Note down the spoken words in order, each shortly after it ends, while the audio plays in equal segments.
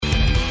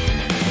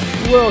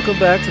Welcome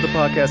back to the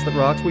podcast that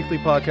rocks, weekly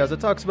podcast that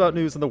talks about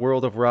news in the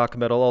world of rock,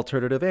 metal,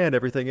 alternative, and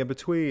everything in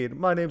between.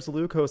 My name's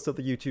Luke, host of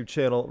the YouTube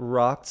channel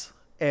Rocked,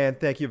 and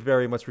thank you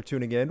very much for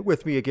tuning in.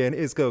 With me again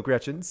is Go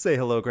Gretchen. Say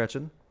hello,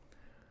 Gretchen.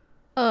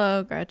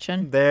 Hello,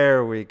 Gretchen.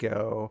 There we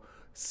go.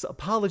 So,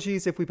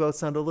 apologies if we both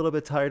sound a little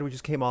bit tired. We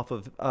just came off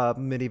of a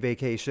mini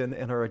vacation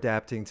and are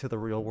adapting to the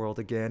real world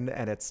again,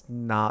 and it's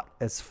not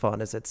as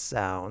fun as it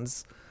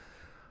sounds.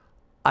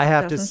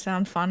 Doesn't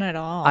sound fun at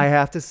all. I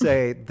have to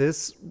say,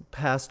 this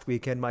past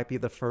weekend might be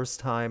the first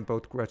time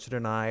both Gretchen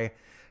and I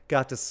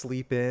got to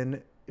sleep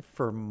in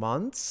for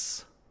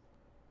months.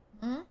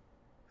 Mm-hmm.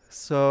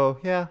 So,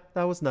 yeah,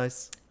 that was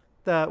nice.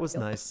 That was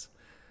nice.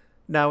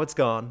 Now it's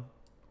gone.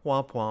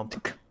 Womp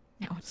womp.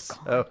 Now it's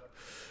gone.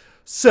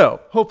 So,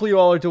 hopefully you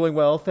all are doing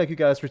well. Thank you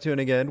guys for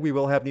tuning in. We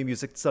will have new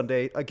music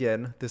Sunday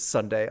again this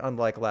Sunday,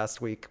 unlike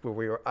last week where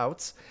we were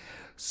out.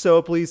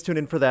 So please tune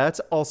in for that.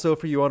 Also,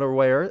 for you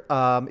unaware,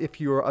 if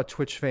you're a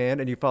Twitch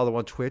fan and you follow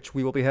on Twitch,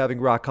 we will be having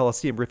Rock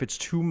Coliseum Riffage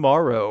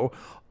tomorrow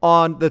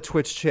on the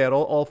Twitch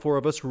channel. All four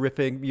of us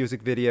riffing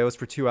music videos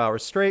for 2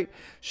 hours straight.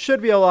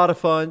 Should be a lot of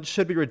fun.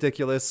 Should be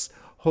ridiculous.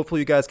 Hopefully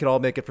you guys can all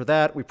make it for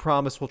that. We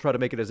promise we'll try to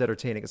make it as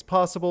entertaining as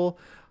possible.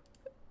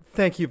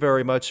 Thank you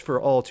very much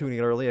for all tuning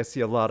in early. I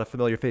see a lot of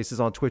familiar faces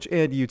on Twitch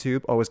and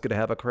YouTube. Always good to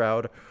have a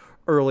crowd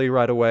early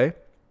right away.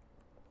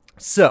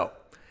 So,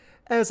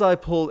 as I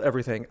pulled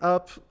everything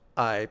up,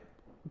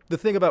 the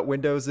thing about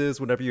Windows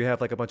is whenever you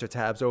have like a bunch of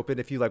tabs open,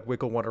 if you like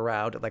wiggle one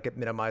around, it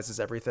minimizes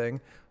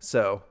everything.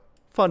 So,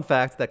 fun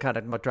fact, that kind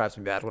of drives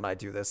me mad when I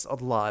do this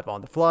live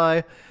on the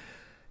fly.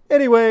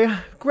 Anyway,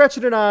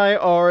 Gretchen and I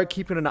are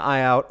keeping an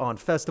eye out on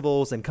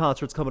festivals and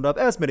concerts coming up,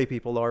 as many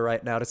people are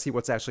right now, to see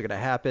what's actually going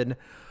to happen.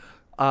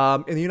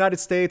 In the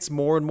United States,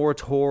 more and more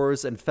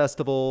tours and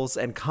festivals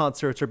and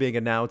concerts are being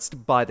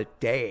announced by the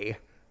day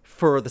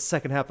for the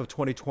second half of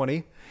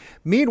 2020.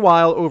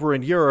 Meanwhile, over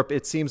in Europe,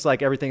 it seems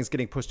like everything's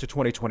getting pushed to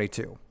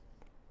 2022.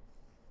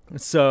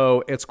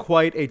 So it's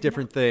quite a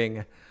different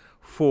thing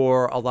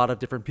for a lot of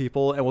different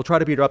people, and we'll try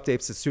to beat our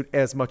updates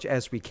as much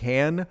as we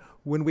can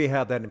when we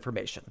have that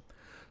information.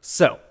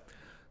 So,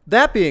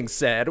 that being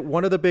said,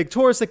 one of the big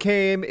tours that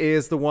came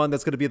is the one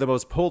that's going to be the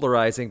most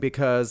polarizing,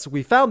 because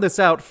we found this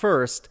out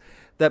first,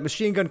 that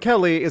Machine Gun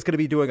Kelly is going to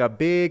be doing a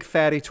big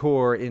fatty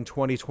tour in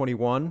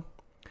 2021.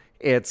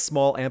 It's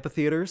small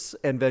amphitheaters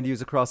and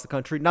venues across the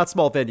country. Not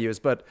small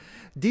venues, but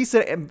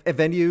decent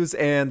venues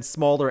and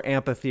smaller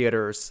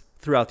amphitheaters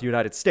throughout the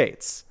United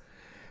States.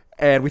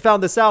 And we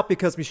found this out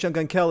because Machine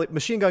Gun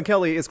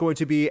Kelly is going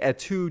to be at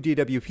 2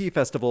 DWP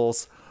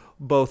festivals,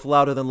 both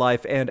Louder Than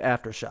Life and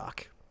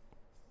Aftershock.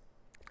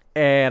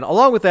 And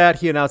along with that,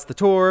 he announced the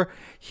tour.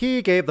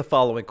 He gave the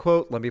following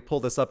quote. Let me pull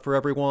this up for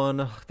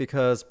everyone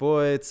because,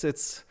 boy,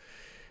 it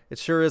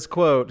sure is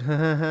quote.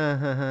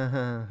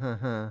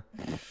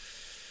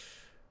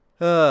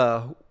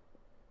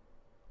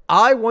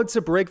 I want to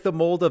break the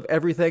mold of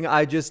everything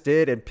I just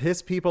did and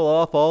piss people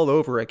off all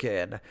over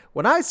again.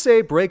 When I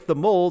say break the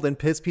mold and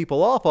piss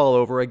people off all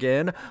over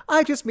again,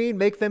 I just mean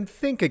make them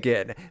think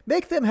again.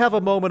 Make them have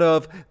a moment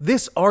of,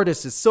 this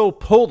artist is so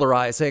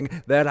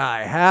polarizing that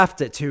I have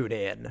to tune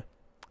in.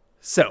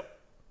 So,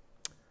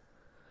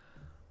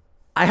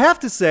 I have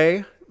to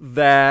say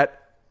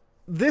that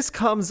this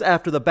comes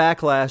after the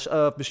backlash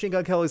of Machine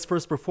Gun Kelly's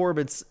first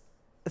performance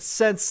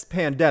since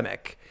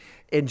pandemic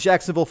in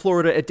Jacksonville,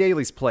 Florida, at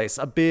Daly's Place,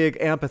 a big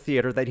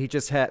amphitheater that they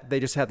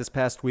just had this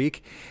past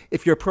week.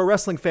 If you're a pro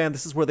wrestling fan,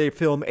 this is where they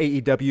film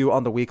AEW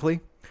on the weekly.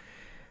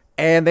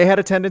 And they had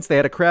attendance, they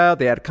had a crowd,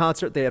 they had a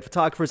concert, they had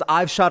photographers.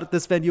 I've shot at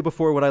this venue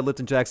before when I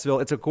lived in Jacksonville.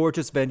 It's a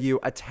gorgeous venue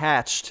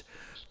attached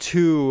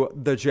to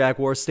the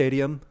Jaguar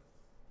Stadium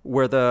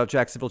where the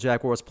Jacksonville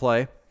Jaguars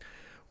play.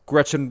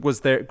 Gretchen was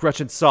there.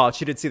 Gretchen saw it.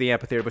 She didn't see the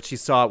amphitheater, but she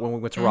saw it when we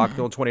went to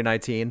Rockville in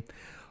 2019.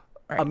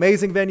 Right.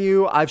 Amazing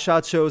venue. I've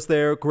shot shows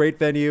there. Great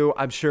venue.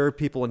 I'm sure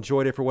people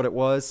enjoyed it for what it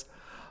was.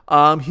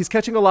 He's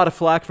catching a lot of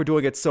flack for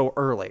doing it so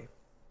early.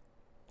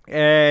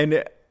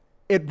 And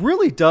it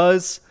really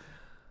does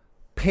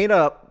paint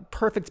a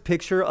perfect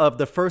picture of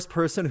the first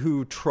person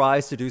who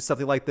tries to do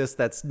something like this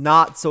that's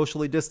not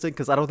socially distant,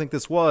 because I don't think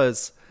this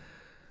was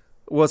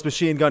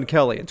Machine Gun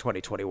Kelly in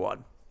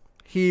 2021.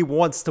 He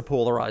wants to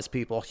polarize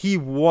people. He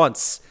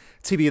wants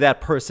to be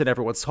that person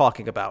everyone's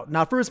talking about.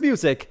 Not for his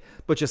music,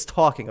 but just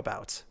talking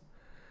about.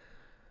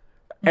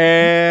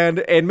 And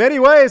in many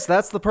ways,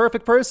 that's the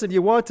perfect person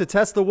you want to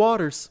test the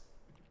waters.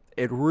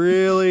 It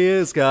really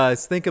is,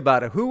 guys. Think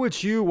about it. Who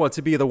would you want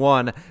to be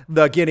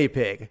the guinea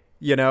pig,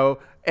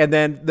 and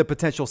then the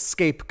potential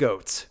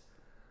scapegoat?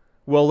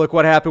 Well, look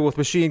what happened with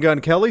Machine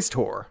Gun Kelly's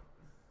tour.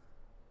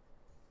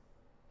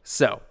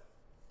 So,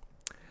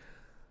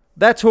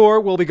 that tour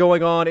will be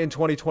going on in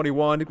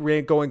 2021,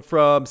 going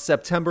from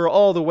September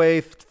all the way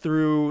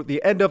through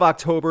the end of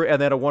October, and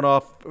then a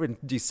one-off in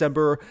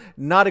December,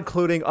 not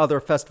including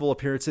other festival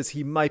appearances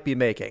he might be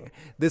making.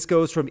 This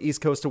goes from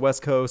East Coast to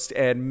West Coast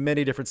and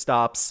many different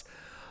stops.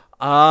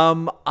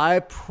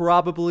 I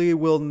probably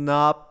will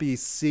not be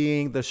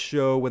seeing the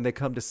show when they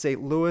come to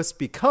St. Louis,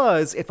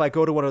 because if I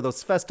go to one of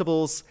those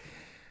festivals,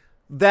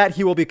 That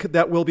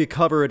will be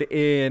covered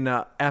in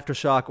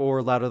Aftershock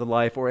or Louder Than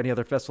Life or any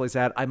other festival he's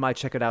at. I might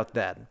check it out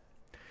then.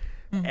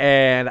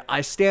 And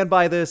I stand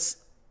by this.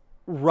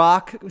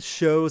 Rock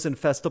shows and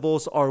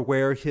festivals are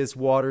where his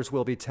waters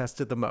will be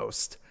tested the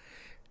most.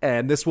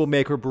 And this will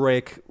make or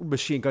break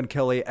Machine Gun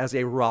Kelly as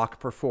a rock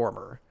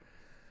performer.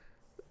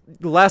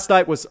 This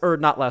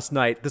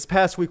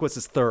past week was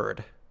his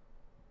third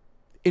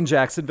in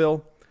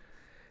Jacksonville.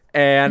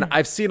 And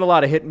I've seen a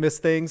lot of hit and miss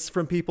things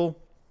from people.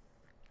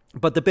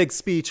 But the big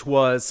speech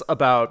was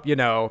about,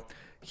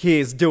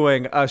 he's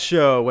doing a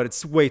show when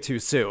it's way too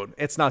soon.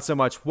 It's not so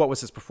much what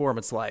was his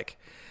performance like.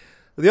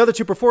 The other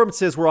two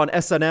performances were on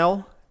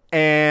SNL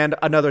and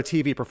another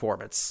TV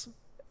performance.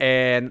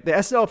 And the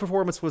SNL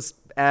performance was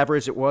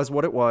average. It was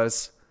what it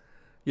was.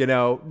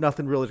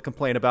 Nothing really to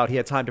complain about. He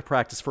had time to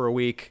practice for a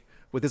week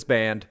with his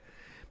band.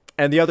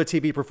 And the other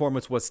TV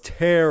performance was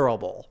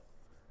terrible.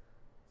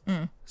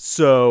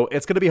 So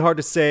it's going to be hard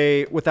to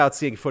say without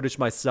seeing footage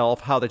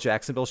myself how the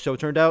Jacksonville show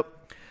turned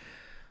out.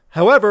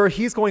 However,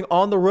 he's going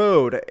on the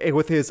road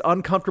with his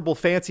uncomfortable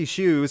fancy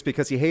shoes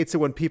because he hates it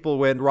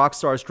when rock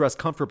stars dress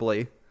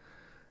comfortably.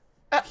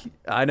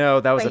 I know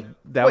that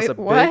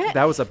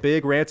was a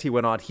big rant he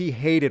went on. He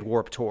hated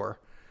Warped Tour,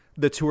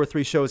 the 2 or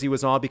 3 shows he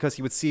was on, because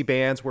he would see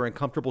bands wearing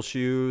comfortable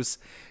shoes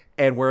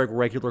and wearing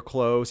regular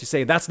clothes. He's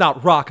saying, that's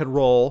not rock and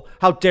roll.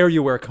 How dare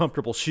you wear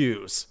comfortable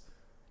shoes?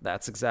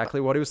 That's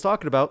exactly what he was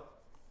talking about.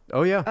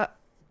 Oh, yeah.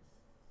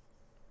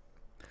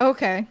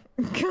 Okay.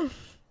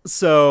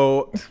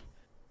 So...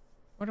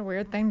 What a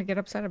weird thing to get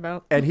upset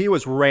about. And he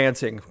was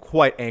ranting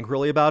quite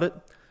angrily about it.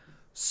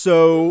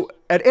 So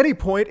at any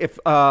point, if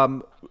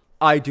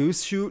I do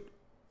shoot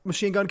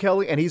Machine Gun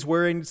Kelly and he's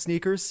wearing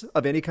sneakers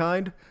of any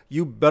kind,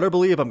 you better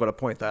believe I'm going to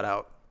point that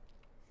out.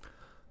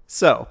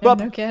 So, but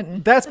no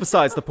kidding. That's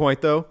besides the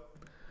point, though.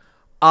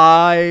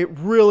 I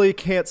really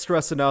can't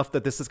stress enough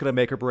that this is going to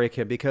make or break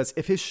him, because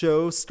if his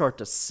shows start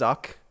to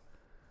suck,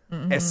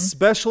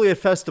 especially at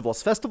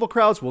festivals, festival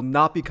crowds will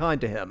not be kind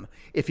to him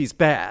if he's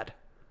bad.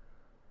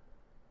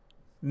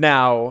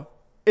 Now,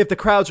 if the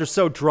crowds are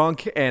so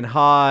drunk and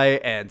high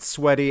and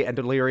sweaty and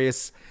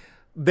delirious,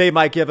 they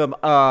might give him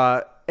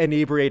an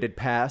inebriated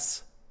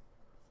pass,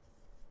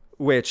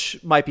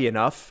 which might be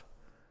enough.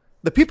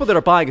 The people that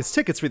are buying his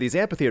tickets for these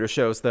amphitheater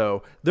shows,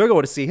 though, they're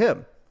going to see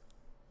him.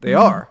 They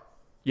are,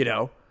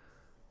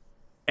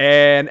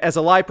 And as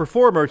a live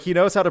performer, he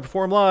knows how to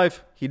perform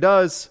live. He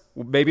does.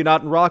 Maybe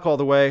not in rock all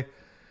the way.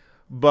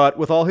 But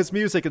with all his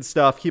music and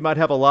stuff, he might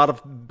have a lot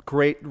of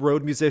great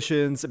road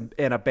musicians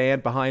and a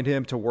band behind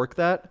him to work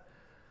that.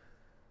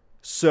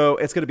 So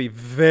it's going to be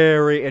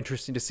very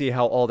interesting to see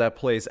how all that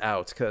plays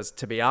out. Because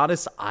to be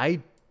honest,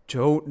 I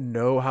don't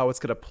know how it's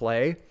going to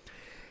play.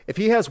 If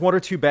he has 1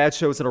 or 2 bad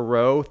shows in a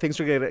row, things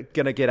are going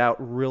to get out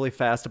really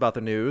fast about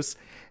the news.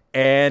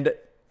 And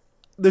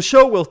I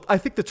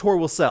think the tour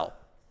will sell.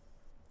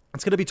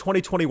 It's going to be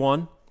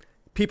 2021.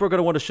 People are going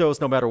to want to shows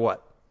no matter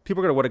what.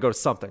 People are going to want to go to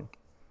something.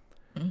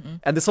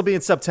 And this will be in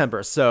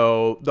September,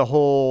 so the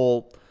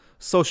whole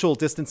social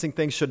distancing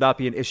thing should not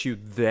be an issue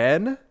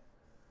then.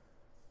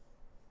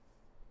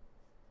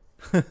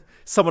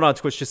 Someone on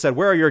Twitch just said,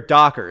 "Where are your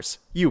Dockers,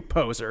 you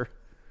poser?"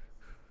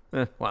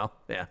 Well,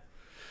 yeah.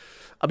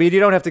 I mean, you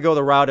don't have to go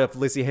the route of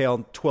Lizzie Hale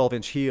in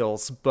 12-inch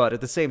heels, but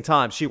at the same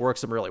time, she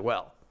works them really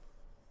well.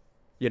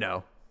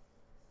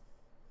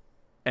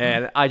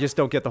 And I just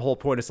don't get the whole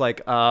point. It's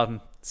like,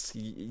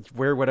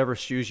 wear whatever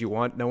shoes you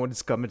want. No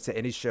one's coming to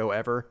any show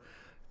ever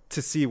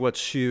to see what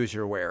shoes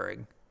you're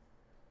wearing.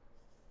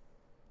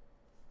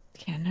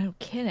 Yeah, no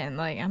kidding.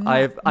 Like,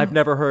 I've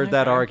never heard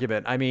that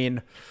argument. I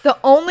mean, the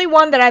only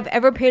one that I've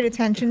ever paid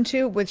attention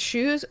to with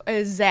shoes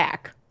is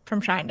Zach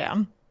from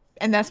Shinedown,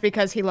 and that's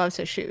because he loves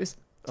his shoes.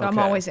 So I'm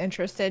always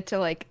interested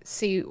to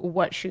see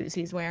what shoes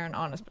he's wearing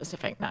on a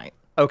specific night.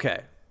 Okay,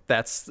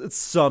 it's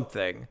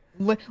something.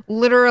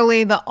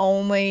 Literally the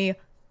only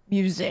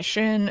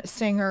musician,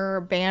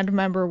 singer, band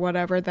member,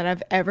 whatever that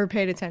I've ever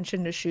paid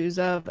attention to shoes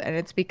of, and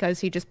it's because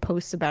he just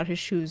posts about his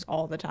shoes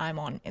all the time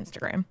on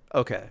Instagram.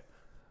 Okay,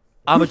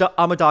 I'm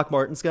a Doc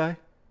Martens guy.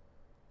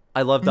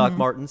 I love Doc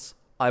Martens.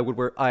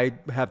 I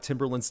have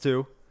Timberlands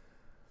too.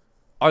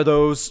 Are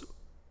those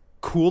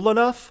cool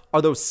enough?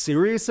 Are those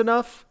serious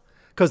enough?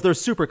 Because they're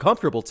super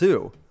comfortable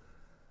too.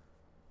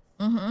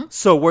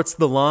 So what's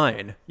the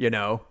line?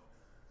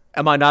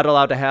 Am I not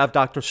allowed to have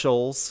Dr.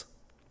 Scholl's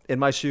in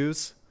my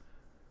shoes?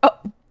 Oh.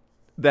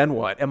 Then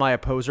what? Am I a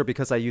poser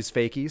because I use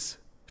fakies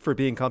for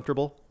being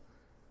comfortable?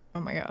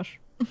 Oh my gosh.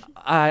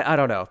 I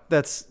don't know.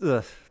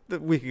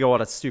 We could go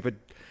on a stupid,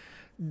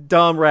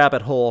 dumb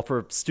rabbit hole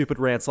for stupid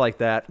rants like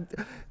that.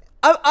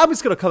 I'm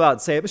just going to come out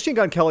and say it. Machine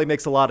Gun Kelly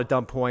makes a lot of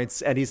dumb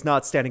points, and he's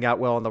not standing out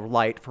well in the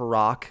light for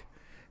rock.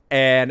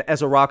 And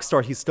as a rock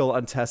star, he's still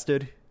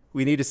untested.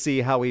 We need to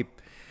see how he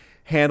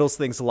handles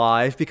things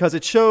live, because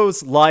it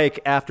shows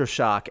like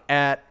Aftershock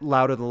at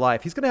Louder Than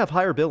Life, he's going to have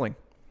higher billing.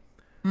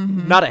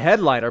 Not a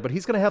headliner, but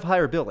he's going to have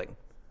higher billing.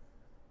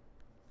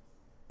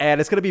 And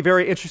it's going to be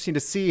very interesting to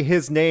see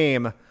his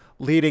name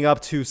leading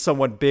up to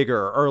someone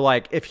bigger,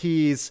 or if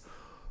he's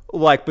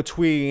like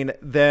between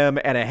them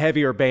and a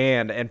heavier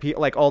band, and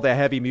like all the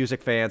heavy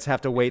music fans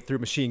have to wait through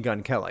Machine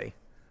Gun Kelly.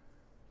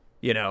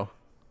 You know,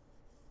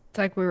 It's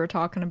like we were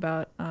talking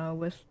about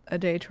with A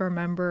Day to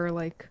Remember,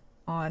 like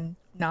on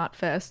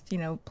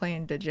Knotfest,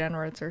 playing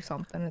Degenerates or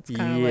something. It's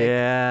kind of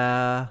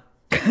yeah,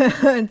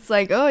 it's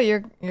like, oh,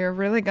 you're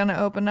really gonna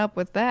open up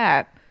with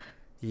that.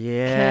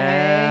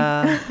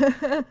 yeah.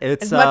 Okay.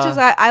 It's As much as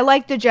I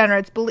like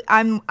Degenerates,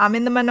 I'm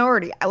in the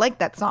minority. I like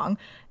that song.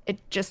 It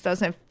just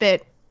doesn't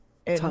fit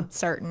in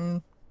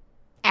certain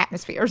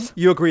atmospheres.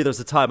 You agree there's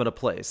a time and a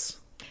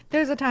place.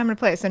 There's a time and a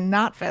place, and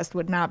Knotfest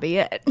would not be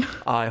it.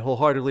 I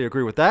wholeheartedly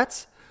agree with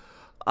that.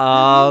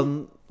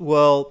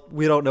 Well,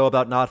 we don't know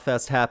about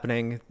Knotfest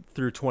happening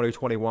through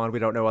 2021. We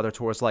don't know other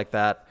tours like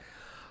that.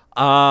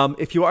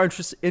 If you are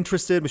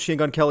interested, Machine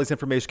Gun Kelly's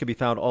information can be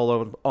found all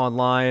over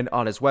online,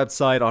 on his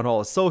website, on all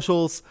his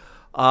socials.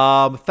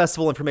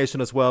 Festival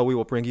information as well. We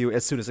will bring you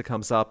as soon as it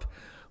comes up.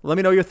 Let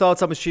me know your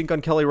thoughts on Machine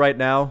Gun Kelly right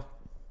now.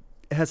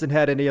 Hasn't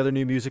had any other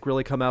new music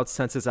really come out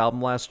since his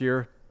album last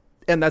year,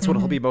 and that's what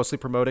he'll be mostly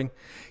promoting.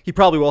 He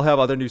probably will have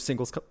other new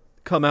singles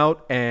come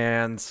out,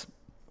 and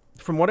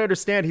from what I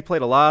understand, he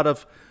played a lot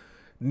of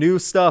new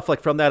stuff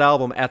like from that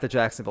album at the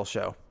Jacksonville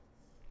show.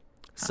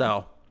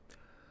 So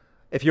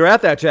if you're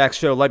at that Jax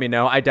show, let me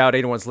know. I doubt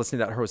anyone's listening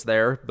that was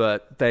there,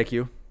 but thank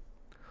you.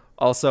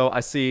 Also,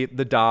 I see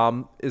the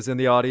Dom is in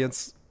the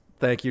audience.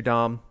 Thank you,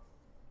 Dom.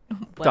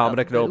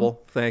 Dominic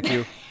Noble, thank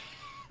you.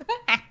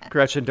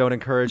 Gretchen, don't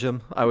encourage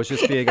him. I was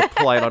just being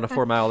polite on a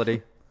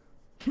formality.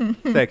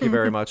 Thank you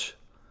very much.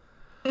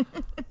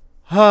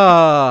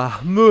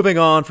 Moving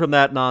on from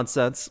that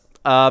nonsense.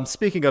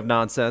 Speaking of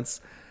nonsense,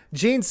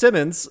 Gene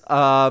Simmons,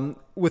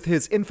 with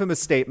his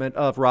infamous statement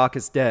of rock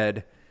is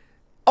dead,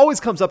 always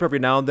comes up every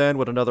now and then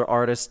when another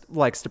artist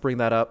likes to bring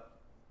that up,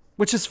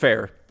 which is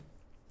fair.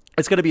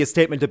 It's going to be a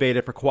statement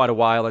debated for quite a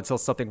while until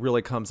something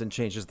really comes and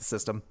changes the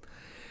system.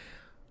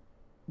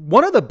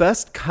 One of the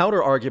best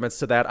counter arguments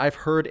to that I've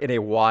heard in a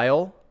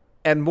while,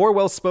 and more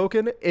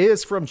well-spoken,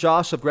 is from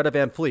Josh of Greta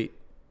Van Fleet.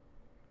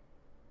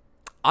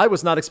 I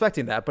was not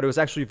expecting that, but it was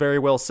actually very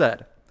well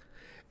said.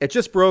 It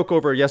just broke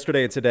over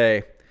yesterday and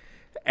today,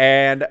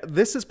 and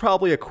this is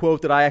probably a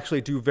quote that I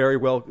actually do very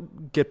well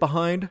get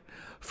behind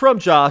from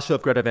Josh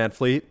of Greta Van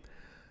Fleet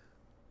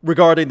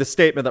regarding the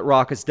statement that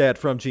rock is dead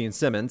from Gene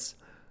Simmons.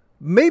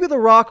 Maybe the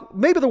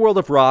world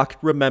of rock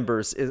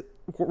remembers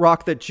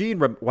rock that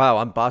Gene. Wow,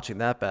 I'm botching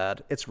that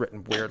bad. It's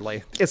written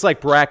weirdly. It's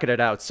like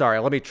bracketed out. Sorry,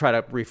 let me try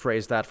to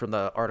rephrase that from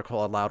the article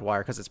on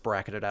Loudwire because it's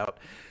bracketed out.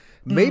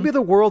 Maybe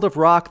the world of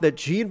rock that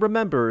Gene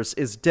remembers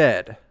is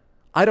dead.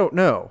 I don't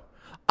know.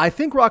 I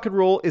think rock and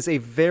roll is a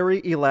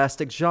very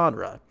elastic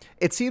genre.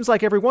 It seems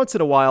like every once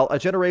in a while, a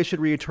generation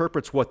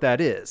reinterprets what that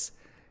is.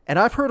 And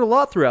I've heard a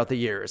lot throughout the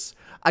years.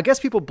 I guess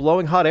people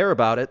blowing hot air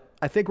about it.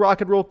 I think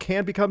rock and roll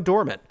can become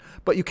dormant,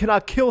 but you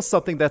cannot kill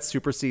something that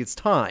supersedes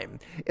time.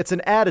 It's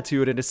an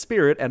attitude and a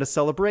spirit and a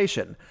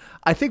celebration.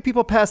 I think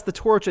people pass the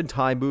torch and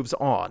time moves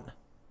on.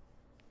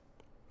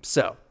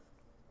 So,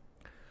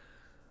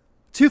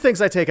 two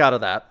things I take out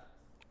of that.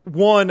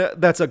 One,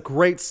 that's a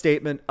great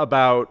statement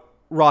about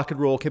rock and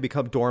roll can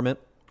become dormant,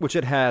 which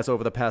it has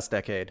over the past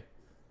decade.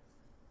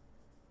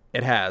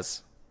 It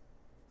has.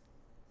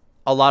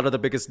 A lot of the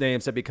biggest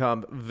names have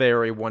become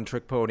very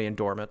one-trick pony and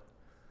dormant.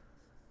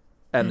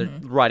 And they're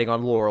riding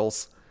on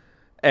laurels.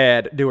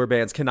 And newer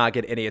bands cannot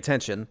get any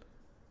attention.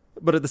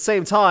 But at the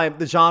same time,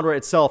 the genre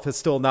itself has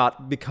still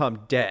not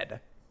become dead.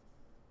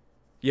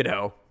 You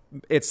know,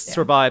 it's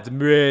survived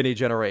many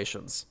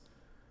generations.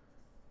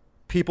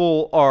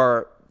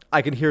 I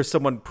can hear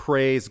someone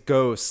praise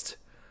Ghost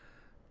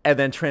and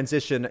then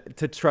transition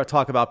to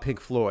talk about Pink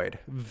Floyd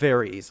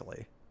very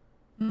easily.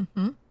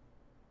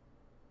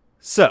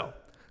 So,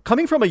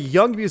 coming from a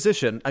young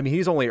musician, I mean,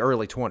 he's only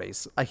early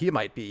 20s. He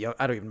might be young.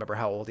 I don't even remember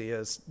how old he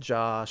is.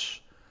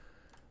 Josh,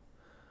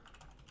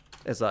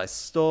 as I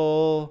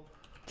stole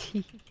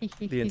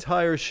the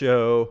entire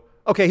show.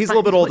 Okay, he's a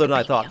little bit older than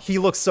I thought. He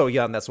looks so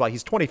young. That's why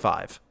he's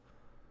 25.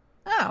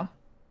 Oh.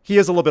 He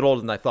is a little bit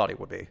older than I thought he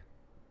would be.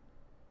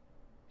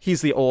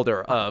 He's the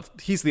older of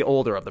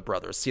the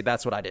brothers. See,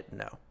 that's what I didn't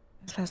know.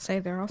 I was going to say,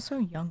 they're also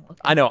young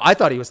looking. I know. I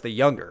thought he was the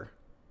younger,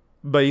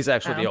 but he's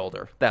actually the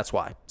older. That's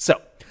why.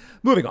 So,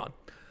 moving on.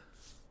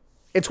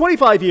 In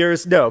 25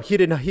 years, no, he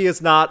didn't. He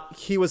was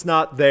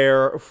not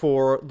there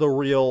for the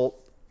real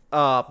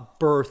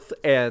birth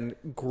and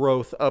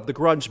growth of the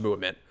grunge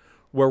movement,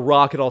 where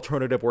rock and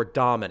alternative were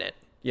dominant.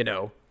 You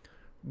know,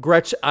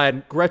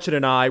 Gretchen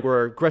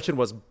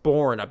was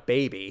born a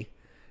baby,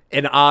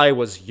 and I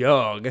was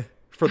young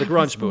for the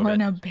grunge movement.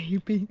 Born a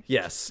baby.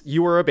 Yes,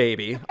 you were a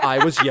baby.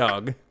 I was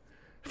young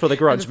for the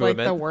grunge movement.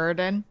 Like the word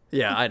in.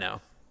 Yeah, I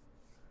know.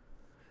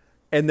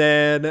 And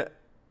then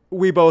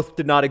we both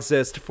did not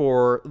exist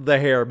for the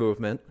hair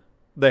movement,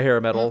 the hair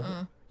metal,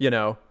 you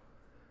know.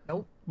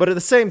 Nope. But at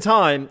the same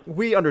time,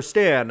 we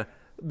understand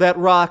that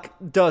rock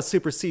does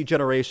supersede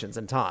generations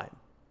in time.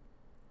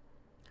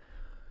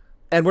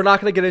 And we're not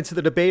going to get into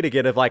the debate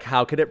again of like,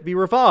 how can it be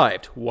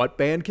revived? What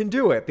band can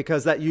do it?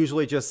 Because that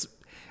usually just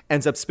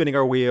ends up spinning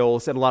our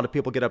wheels, and a lot of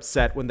people get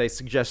upset when they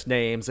suggest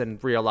names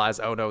and realize,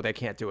 oh no, they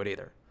can't do it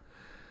either.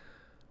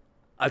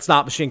 It's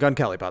not Machine Gun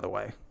Kelly, by the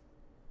way.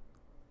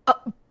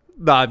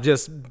 I'm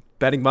just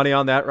betting money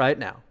on that right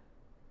now.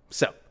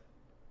 So,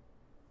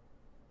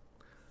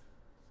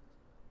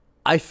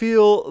 I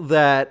feel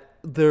that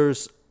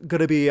there's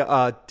going to be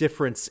a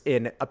difference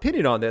in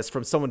opinion on this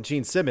from someone,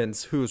 Gene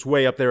Simmons, who's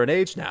way up there in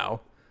age now,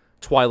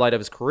 twilight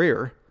of his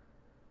career,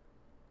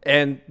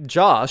 and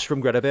Josh from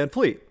Greta Van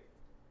Fleet.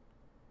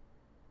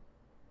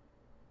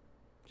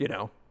 You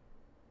know,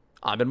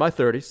 I'm in my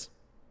 30s.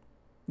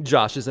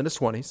 Josh is in his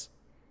 20s.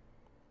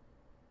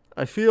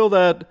 I feel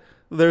that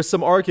there's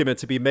some argument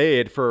to be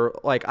made for,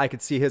 like, I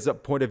could see his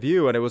point of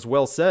view, and it was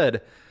well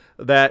said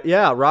that,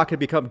 yeah, rock can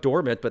become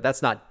dormant, but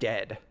that's not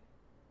dead.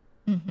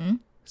 Mm-hmm.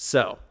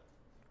 So,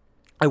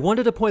 I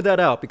wanted to point that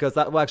out because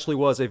that actually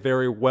was a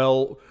very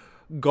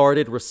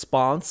well-guarded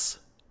response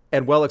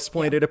and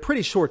well-explained in a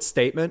pretty short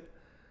statement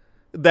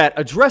that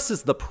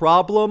addresses the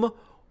problem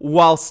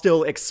while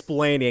still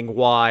explaining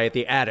why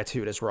the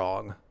attitude is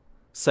wrong,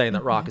 saying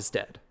that rock is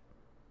dead.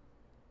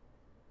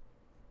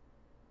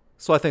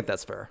 So I think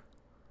that's fair.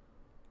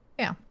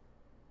 Yeah.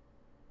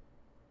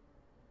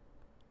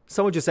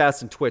 Someone just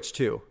asked in Twitch,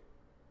 too.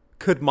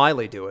 Could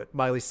Miley do it?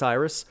 Miley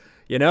Cyrus?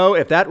 You know,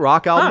 if that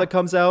rock album that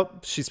comes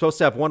out, she's supposed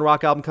to have one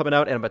rock album coming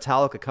out and a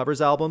Metallica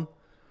covers album.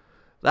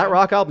 That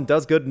rock album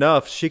does good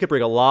enough. She could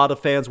bring a lot of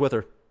fans with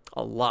her.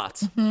 A lot.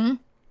 Mm-hmm.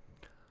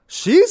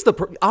 She's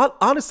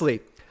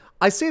honestly,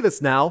 I say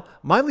this now,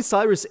 Miley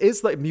Cyrus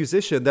is the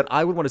musician that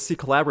I would want to see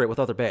collaborate with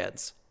other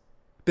bands.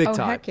 Big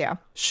time. Heck yeah.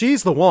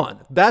 She's the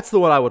one. That's the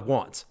one I would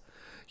want.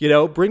 You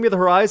know, Bring Me the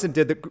Horizon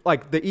did the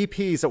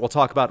EPs that we'll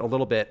talk about in a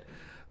little bit.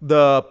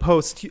 The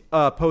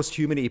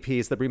post-human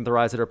EPs that Bring Me the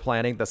Horizon are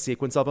planning, the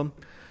sequence of them.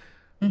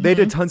 Mm-hmm. They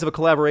did tons of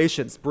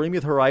collaborations. Bring Me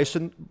the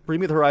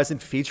Horizon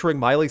featuring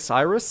Miley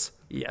Cyrus.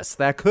 Yes,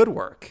 that could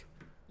work.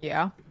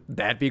 Yeah.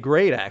 That'd be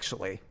great,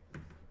 actually.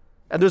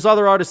 And there's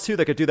other artists, too,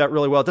 that could do that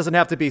really well. It doesn't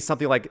have to be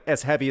something like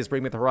as heavy as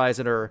Bring Me the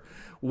Horizon or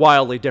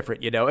wildly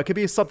different, you know? It could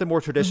be something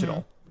more traditional.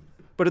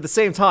 Mm-hmm. But at the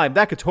same time,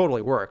 that could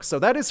totally work. So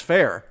that is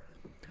fair.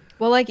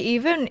 Well, like,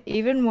 even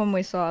when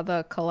we saw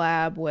the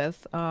collab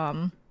with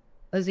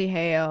Lizzie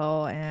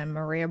Hale and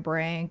Maria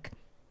Brink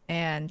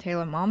and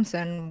Taylor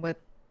Momsen with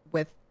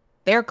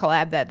their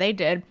collab that they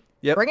did,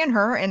 bringing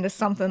her into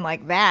something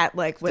like that,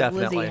 like with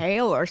Lizzie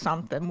Hale or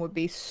something, would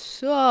be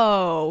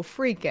so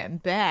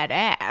freaking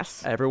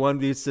badass. Everyone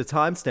needs to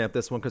timestamp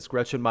this one because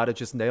Gretchen might have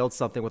just nailed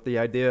something with the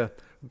idea.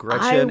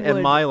 Gretchen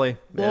and Miley.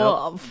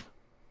 Love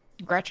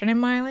Gretchen and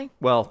Miley?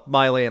 Well,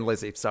 Miley and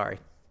Lizzie, sorry.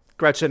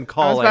 Gretchen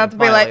calling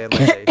Miley and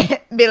Lizzie.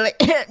 Be like,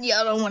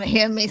 y'all don't want to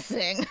hear me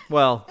sing.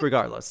 Well,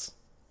 regardless.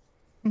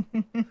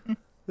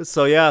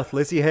 So yeah,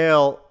 Lizzie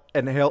Hale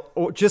and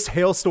just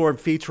Hailstorm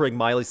featuring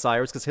Miley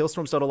Cyrus, because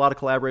Hailstorm's done a lot of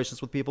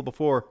collaborations with people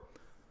before.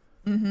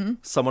 Mm-hmm.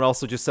 Someone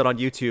also just said on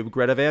YouTube,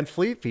 Greta Van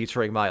Fleet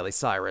featuring Miley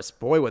Cyrus.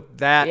 Boy, would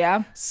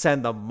that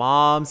send the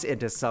moms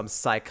into some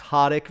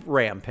psychotic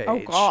rampage. Oh,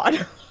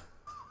 God.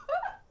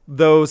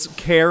 Those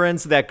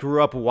Karens that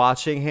grew up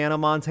watching Hannah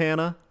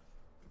Montana,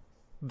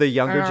 the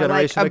younger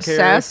generation of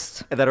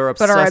Karens that are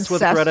obsessed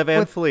with Greta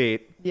Van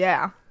Fleet.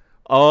 Yeah.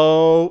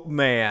 Oh,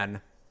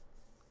 man.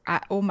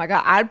 Oh, my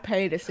God. I'd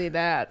pay to see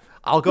that.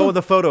 I'll go in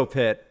the photo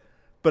pit,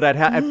 but I'd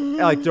have,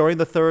 like, during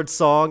the third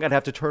song, I'd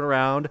have to turn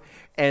around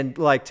and,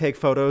 like, take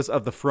photos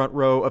of the front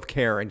row of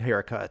Karen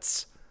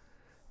haircuts.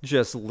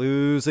 Just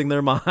losing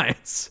their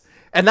minds.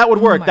 And that would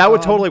work. That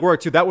would totally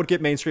work, too. That would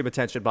get mainstream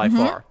attention by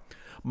far.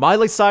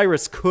 Miley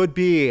Cyrus could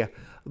be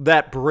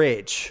that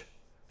bridge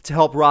to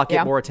help rock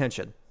get more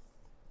attention.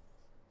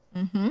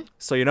 Mm-hmm.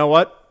 So you know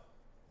what?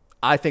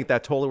 I think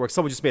that totally works.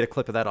 Someone just made a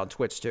clip of that on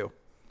Twitch, too.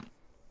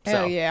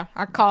 Hell yeah.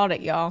 I called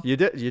it, y'all. You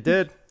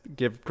did.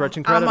 Give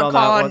Gretchen credit on that one.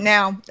 I'm calling it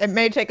now. It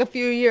may take a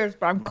few years,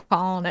 but I'm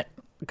calling it.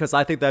 Because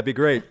I think that'd be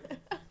great.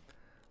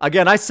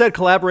 Again, I said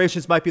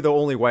collaborations might be the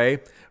only way.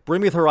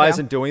 Bring Me the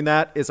Horizon doing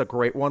that is a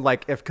great one.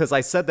 Like, because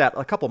I said that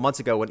a couple months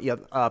ago when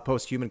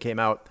Post-Human came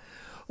out.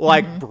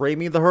 Like, Bring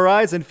Me the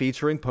Horizon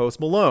featuring Post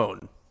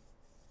Malone.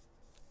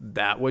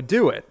 That would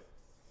do it.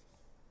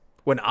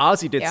 When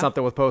Ozzy did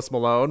something with Post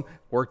Malone,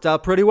 worked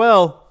out pretty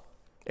well.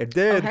 It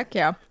did. Oh, heck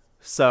yeah.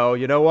 So,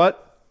 you know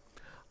what?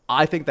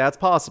 I think that's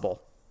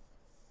possible.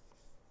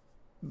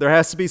 There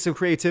has to be some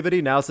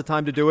creativity. Now's the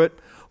time to do it.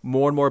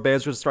 More and more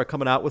bands are going to start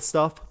coming out with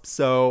stuff.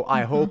 So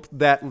I hope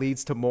that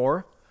leads to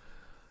more.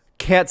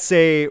 Can't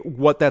say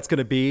what that's going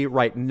to be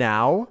right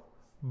now,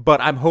 but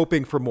I'm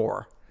hoping for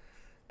more.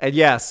 And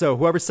yeah, so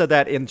whoever said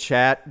that in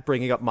chat,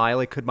 bringing up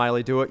Miley, could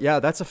Miley do it? Yeah,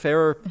 that's a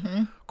fair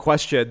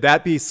question.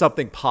 That'd be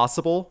something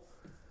possible.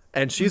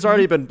 And she's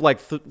already been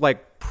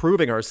like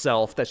proving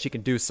herself that she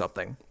can do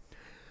something.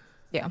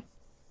 Yeah.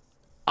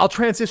 I'll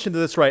transition to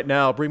this right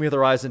now. Bring Me the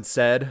Horizon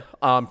said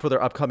for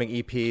their upcoming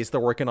EPs, they're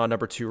working on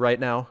number 2 right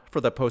now for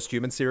the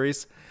Post-Human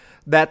series,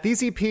 that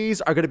these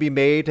EPs are going to be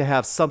made to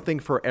have something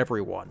for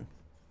everyone.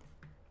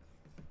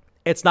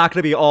 It's not going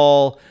to be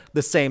all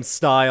the same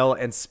style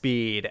and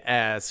speed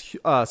as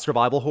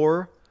survival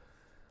horror.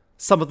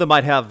 Some of them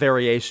might have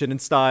variation in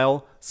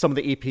style. Some of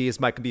the EPs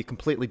might be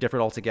completely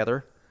different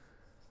altogether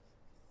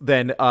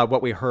than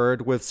what we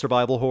heard with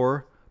survival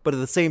horror. But at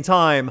the same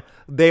time,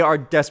 they are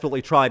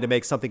desperately trying to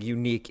make something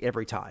unique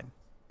every time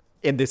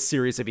in this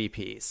series of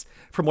EPs.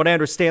 From what I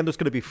understand, there's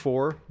going to be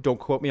 4. Don't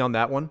quote me on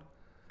that one.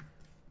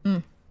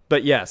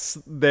 But yes,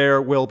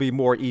 there will be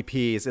more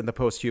EPs in the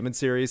Post-Human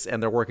series,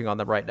 and they're working on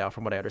them right now,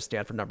 from what I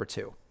understand, for number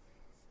 2.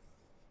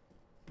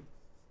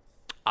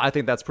 I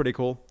think that's pretty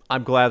cool.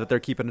 I'm glad that they're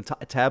keeping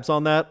tabs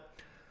on that.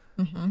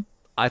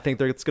 I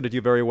think it's going to do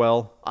very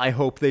well. I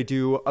hope they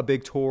do a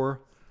big tour,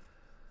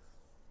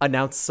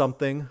 announce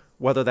something,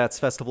 whether that's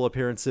festival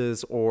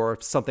appearances or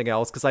something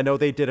else, because I know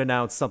they did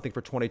announce something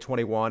for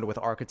 2021 with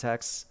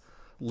Architects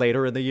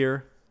later in the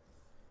year,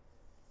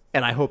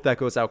 and I hope that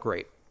goes out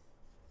great.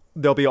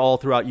 They'll be all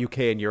throughout UK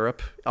and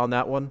Europe on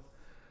that one,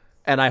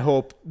 and I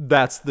hope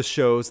that's the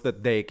shows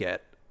that they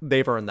get.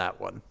 They've earned that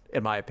one,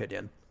 in my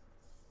opinion.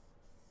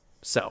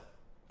 So,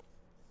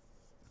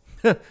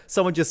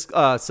 someone just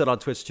said on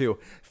Twitch too,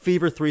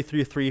 Fever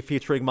 333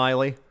 featuring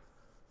Miley.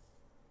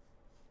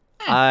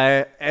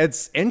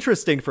 It's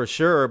interesting for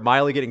sure.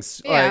 Miley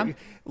getting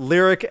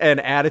lyric and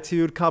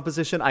attitude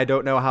composition. I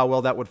don't know how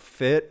well that would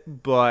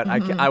fit, but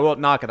I won't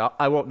knock it out.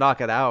 I won't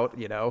knock it out,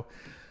 you know.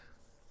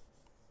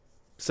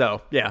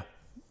 So yeah,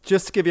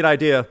 just to give you an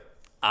idea,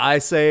 I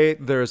say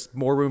there's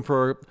more room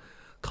for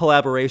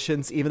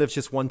collaborations, even if it's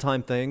just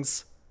one-time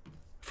things,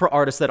 for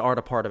artists that aren't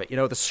a part of it. You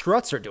know, the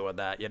Struts are doing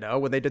that, you know,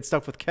 when they did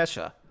stuff with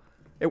Kesha.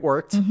 It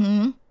worked.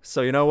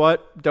 So you know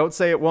what? Don't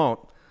say it won't.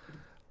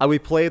 We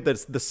played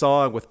the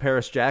song with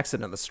Paris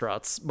Jackson and the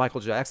Struts, Michael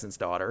Jackson's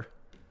daughter.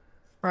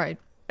 Right.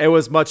 It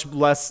was much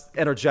less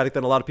energetic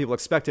than a lot of people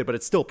expected, but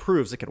it still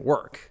proves it can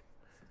work.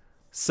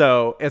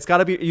 So it's got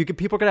to be,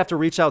 people are going to have to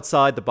reach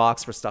outside the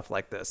box for stuff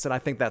like this. And I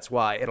think that's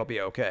why it'll be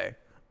okay.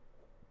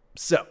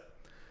 So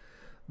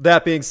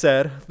that being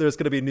said, there's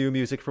going to be new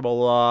music from a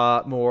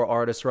lot more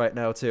artists right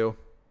now too.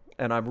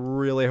 And I'm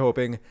really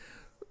hoping,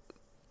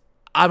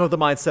 I'm of the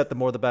mindset the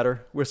more the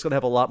better. We're just going to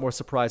have a lot more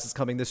surprises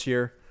coming this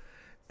year.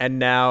 And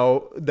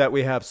now that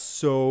we have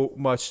so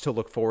much to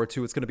look forward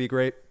to, it's going to be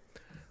great.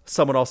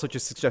 Someone also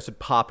just suggested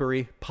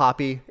Poppy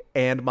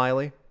and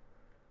Miley.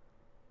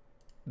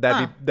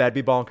 That'd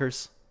be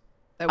bonkers.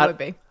 That would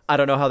be. I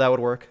don't know how that would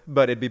work,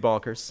 but it'd be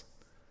bonkers.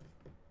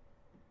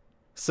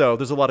 So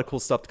there's a lot of cool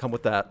stuff to come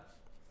with that.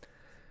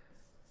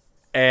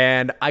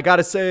 And I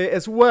gotta say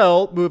as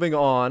well, moving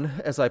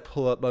on, as I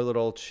pull up my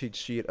little cheat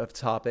sheet of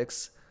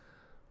topics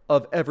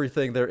of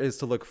everything there is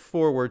to look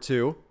forward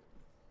to,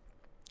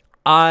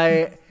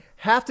 I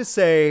have to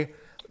say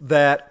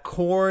that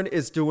Korn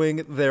is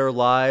doing their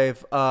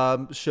live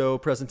show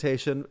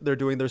presentation. They're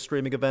doing their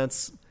streaming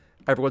events.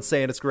 Everyone's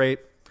saying it's great.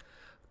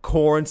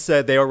 Korn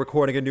said they are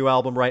recording a new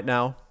album right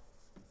now,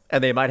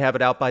 and they might have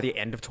it out by the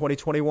end of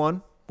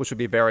 2021, which would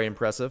be very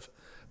impressive.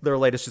 Their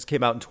latest just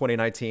came out in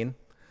 2019.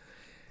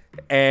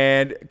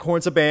 And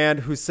Korn's a band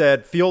who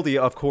said, Fieldy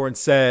of Korn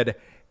said,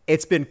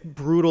 it's been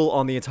brutal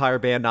on the entire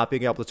band not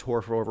being able to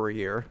tour for over a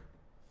year.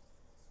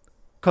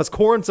 Because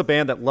Korn's a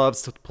band that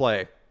loves to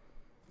play.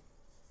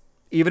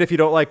 Even if you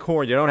don't like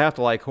Korn, you don't have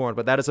to like Korn,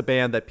 but that is a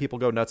band that people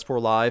go nuts for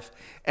live,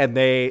 and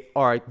they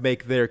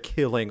make their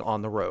killing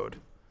on the road.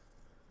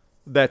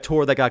 That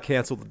tour that got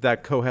canceled,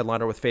 that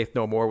co-headliner with Faith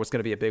No More, was going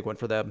to be a big one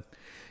for them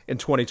in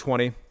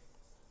 2020.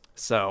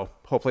 So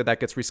hopefully that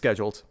gets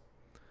rescheduled.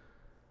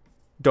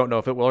 Don't know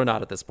if it will or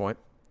not at this point.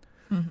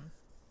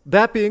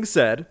 That being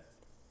said,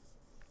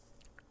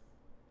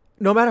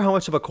 no matter how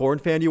much of a Korn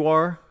fan you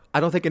are, I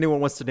don't think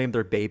anyone wants to name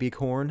their baby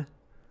Korn.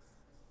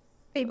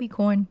 Baby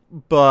Korn.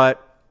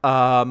 But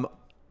an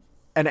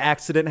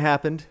accident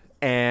happened,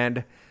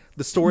 and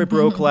the story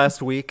broke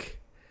last week.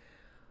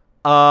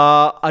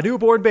 A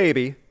newborn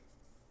baby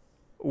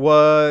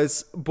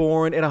was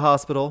born in a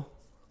hospital,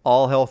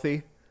 all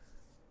healthy.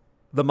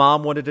 The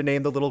mom wanted to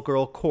name the little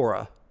girl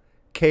Cora,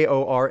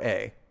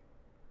 Kora.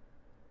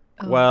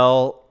 Oh.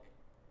 Well,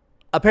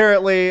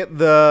 apparently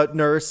the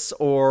nurse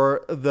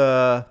or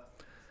the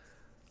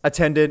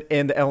attendant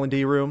in the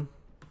L&D room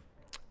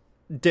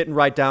didn't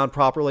write down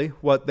properly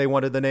what they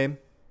wanted the name.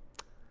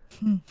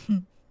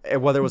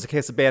 Whether it was a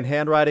case of bad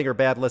handwriting or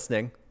bad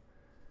listening.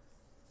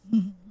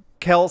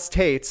 Kels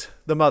Tate,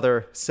 the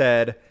mother,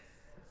 said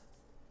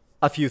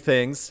a few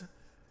things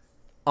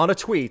on a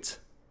tweet,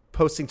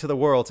 posting to the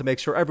world to make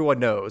sure everyone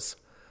knows,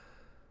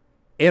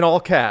 in all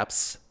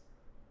caps,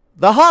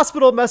 the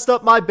hospital messed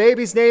up my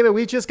baby's name and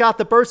we just got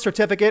the birth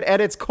certificate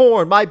and it's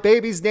Korn. My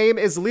baby's name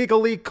is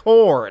legally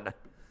Korn.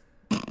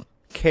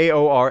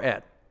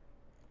 Korn.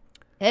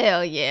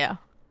 Hell yeah.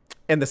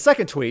 In the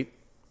second tweet,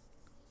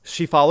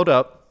 she followed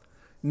up,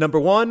 number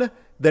 1,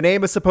 the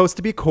name is supposed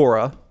to be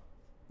Cora.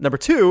 Number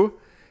 2,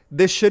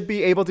 this should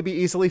be able to be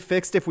easily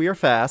fixed if we are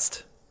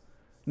fast.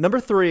 Number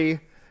 3,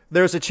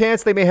 there's a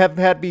chance they may have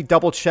had me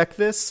double check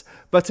this,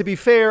 but to be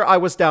fair, I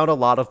was down a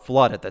lot of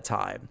blood at the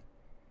time.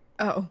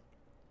 Oh.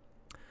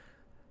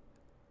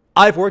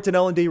 I've worked in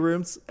L&D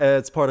rooms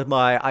as part of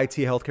my IT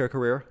healthcare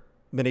career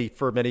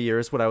for many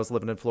years when I was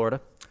living in Florida.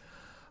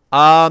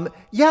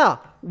 Yeah,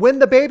 when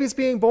the baby's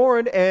being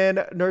born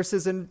and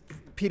nurses and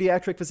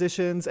pediatric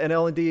physicians and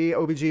L&D,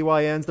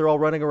 OBGYNs, they're all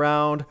running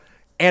around,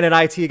 and an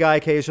IT guy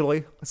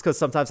occasionally. It's because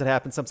sometimes it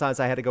happens. Sometimes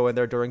I had to go in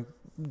there during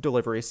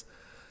deliveries.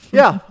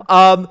 Yeah.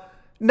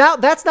 Now,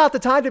 that's not the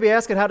time to be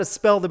asking how to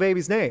spell the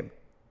baby's name.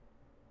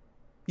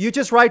 You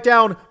just write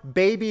down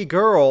baby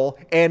girl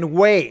and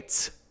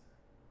wait.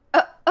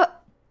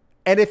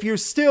 And if you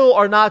still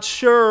are not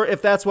sure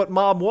if that's what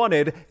mom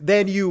wanted,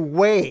 then you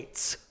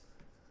wait.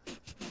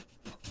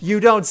 You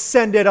don't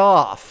send it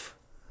off.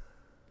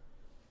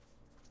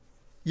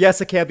 Yes,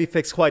 it can be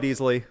fixed quite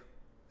easily.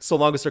 So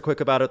long as they're quick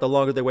about it, the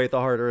longer they wait, the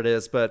harder it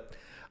is. But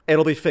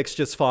it'll be fixed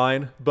just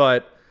fine.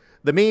 But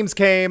the memes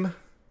came.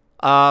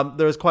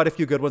 There's quite a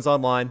few good ones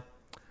online.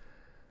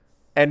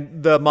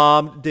 And the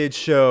mom did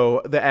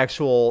show the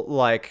actual,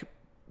 like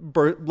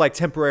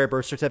temporary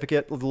birth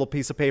certificate, a little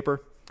piece of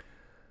paper.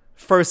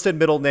 First and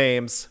middle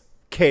names,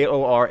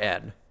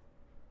 Korn.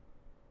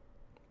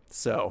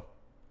 So,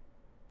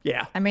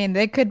 yeah. I mean,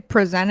 they could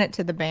present it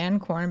to the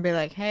band Korn and be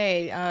like,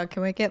 "Hey,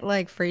 can we get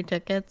like free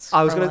tickets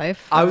for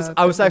life?" I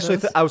was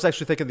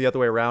actually thinking the other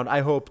way around.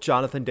 I hope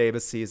Jonathan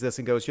Davis sees this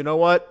and goes, "You know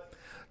what?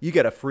 You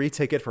get a free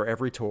ticket for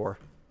every tour.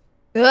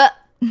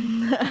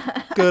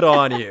 Good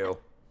on you."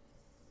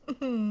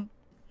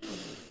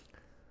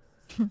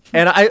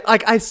 And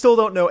I still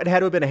don't know. It had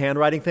to have been a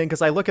handwriting thing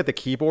because I look at the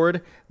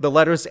keyboard. The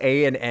letters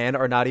A and N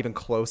are not even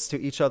close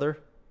to each other.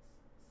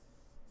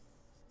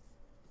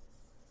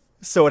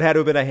 So it had to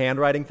have been a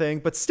handwriting thing.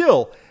 But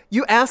still,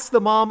 you ask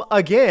the mom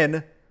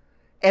again,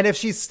 and if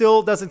she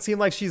still doesn't seem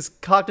like she's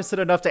cognizant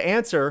enough to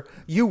answer,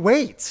 you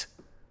wait.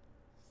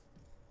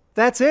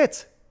 That's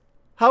it.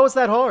 How is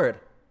that hard?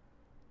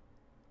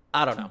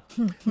 I don't know.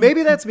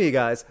 Maybe that's me,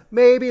 guys.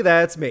 Maybe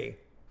that's me.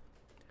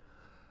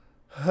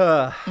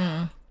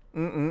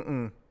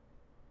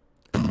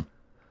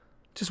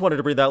 Just wanted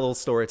to bring that little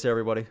story to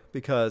everybody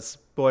because,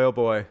 boy, oh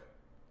boy,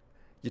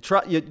 you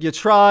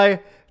try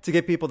to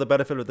give people the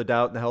benefit of the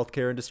doubt in the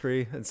healthcare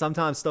industry, and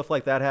sometimes stuff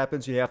like that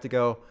happens. You have to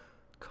go,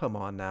 come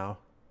on now,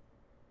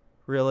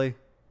 really?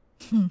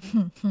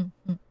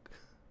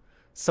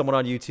 Someone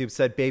on YouTube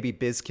said Baby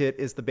Bizkit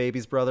is the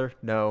baby's brother.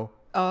 No.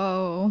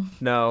 Oh.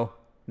 No.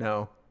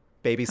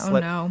 Baby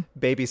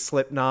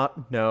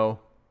Slipknot.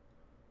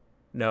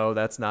 No,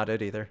 that's not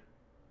it either.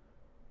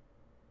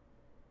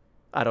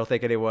 I don't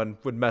think anyone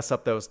would mess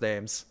up those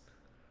names.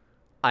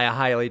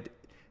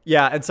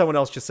 Yeah, and someone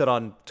else just said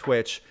on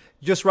Twitch,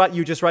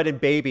 you just write in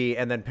baby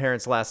and then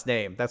parent's last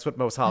name. That's what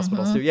most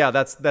hospitals do. Yeah,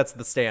 that's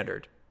the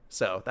standard.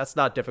 So that's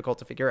not difficult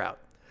to figure out.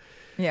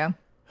 Yeah.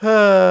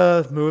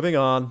 Moving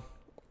on.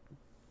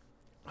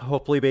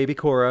 Hopefully baby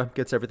Cora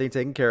gets everything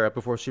taken care of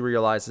before she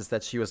realizes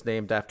that she was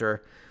named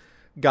after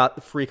Got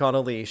the Freak on a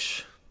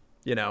Leash,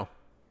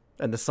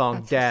 and the song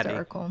That's Daddy.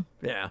 Hysterical.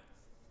 Yeah.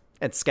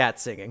 And scat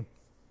singing.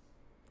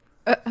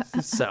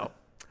 So,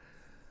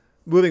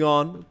 moving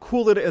on.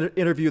 Cool little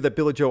interview that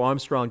Billie Joe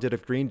Armstrong did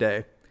of Green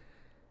Day.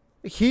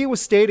 He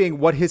was stating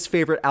what his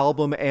favorite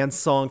album and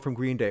song from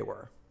Green Day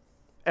were.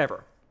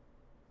 Ever.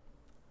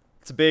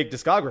 It's a big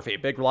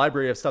discography, big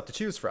library of stuff to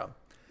choose from.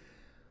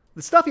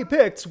 The stuff he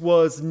picked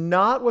was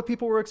not what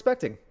people were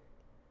expecting.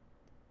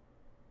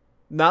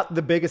 Not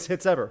the biggest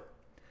hits ever.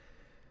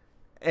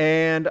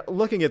 And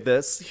looking at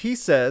this, he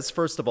says,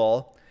 first of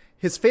all,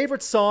 his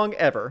favorite song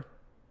ever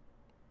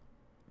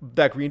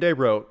that Green Day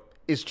wrote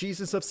is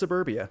Jesus of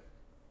Suburbia.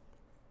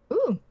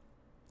 Ooh.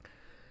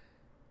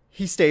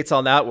 He states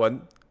on that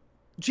one,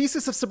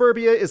 Jesus of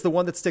Suburbia is the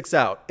one that sticks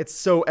out. It's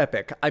so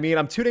epic. I mean,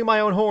 I'm tooting my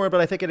own horn,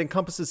 but I think it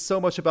encompasses so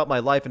much about my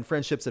life and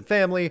friendships and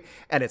family,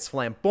 and it's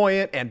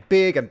flamboyant and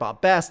big and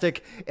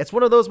bombastic. It's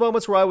one of those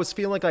moments where I was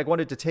feeling like I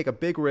wanted to take a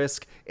big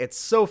risk. It's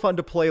so fun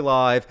to play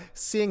live,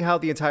 seeing how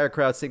the entire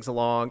crowd sings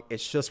along.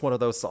 It's just one of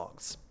those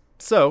songs.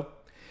 So,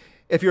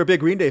 if you're a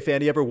big Green Day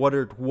fan, you ever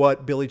wondered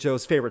what Billie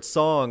Joe's favorite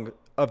song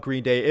of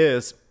Green Day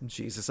is?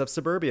 Jesus of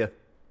Suburbia.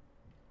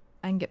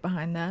 I can get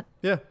behind that.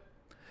 Yeah.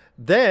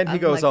 Then he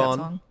goes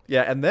on.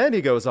 Yeah, and then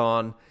he goes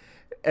on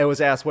and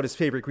was asked what his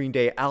favorite Green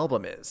Day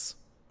album is.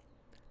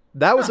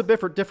 That was a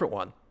different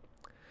one.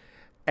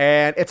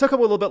 And it took him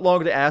a little bit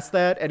longer to ask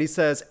that. And he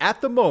says,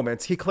 at the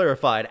moment, he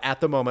clarified,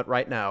 at the moment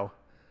right now,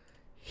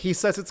 he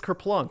says it's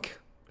Kerplunk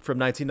from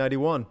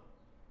 1991.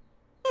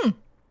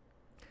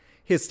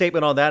 His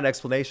statement on that and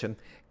explanation,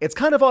 it's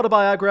kind of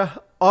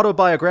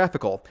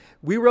autobiographical.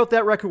 We wrote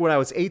that record when I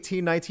was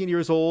 18, 19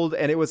 years old,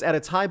 and it was at a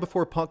time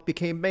before punk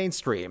became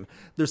mainstream.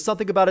 There's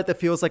something about it that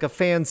feels like a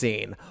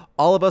fanzine.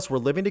 All of us were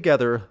living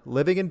together,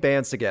 living in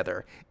bands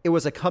together. It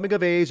was a coming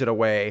of age in a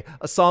way.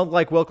 A song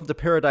like Welcome to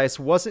Paradise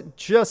wasn't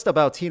just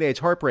about teenage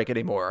heartbreak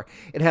anymore.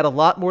 It had a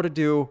lot more to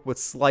do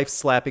with life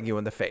slapping you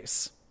in the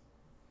face.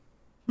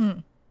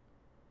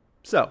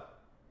 So...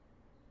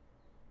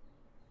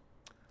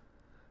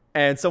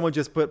 And someone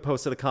just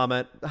posted a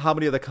comment. How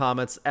many of the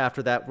comments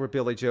after that were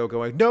Billie Joe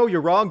going, no, you're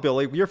wrong,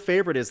 Billie. Your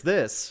favorite is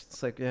this.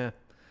 It's like, yeah,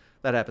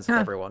 that happens to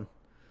everyone.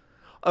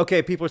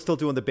 Okay, people are still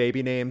doing the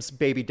baby names.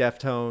 Baby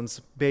Deftones.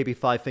 Baby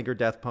Five Finger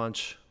Death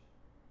Punch.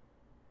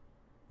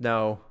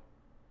 No.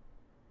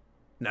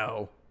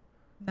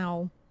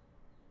 No.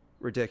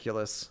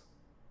 Ridiculous.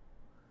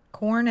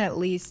 Corn, at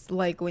least,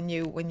 like when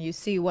you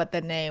see what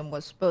the name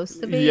was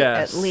supposed to be, at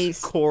Yes,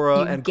 least Cora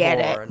you and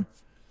get Corn. it.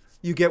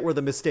 You get where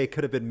the mistake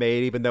could have been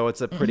made, even though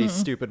it's a pretty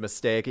stupid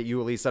mistake. You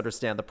at least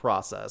understand the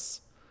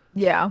process.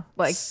 Yeah,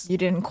 like you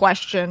didn't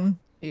question.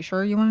 You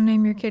sure you want to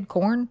name your kid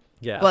Corn?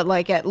 Yeah. But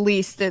like at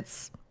least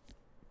it's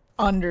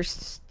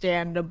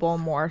understandable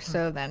more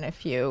so than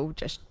if you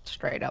just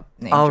straight up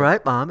named All your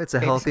right, Mom, it's a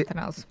baby healthy. something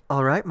else.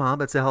 All right,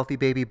 Mom, it's a healthy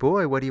baby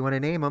boy. What do you want to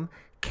name him?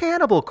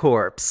 Cannibal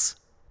Corpse.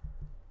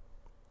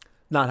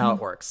 Not how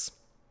it works.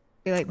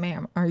 Be like,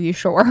 ma'am, are you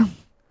sure?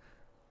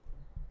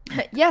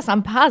 Yes,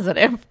 I'm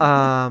positive.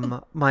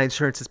 My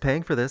insurance is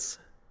paying for this.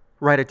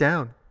 Write it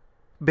down.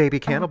 Baby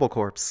Cannibal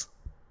Corpse.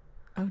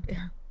 Oh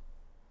dear.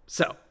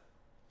 So,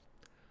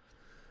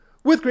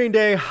 with Green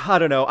Day, I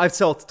don't know. I've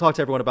talked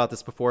to everyone about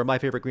this before. My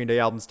favorite Green Day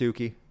album's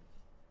Dookie.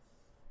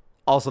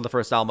 Also the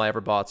first album I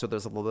ever bought, so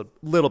there's a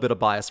little bit of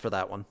bias for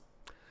that one.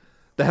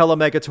 The Hella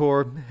Mega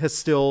Tour has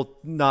still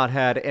not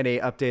had any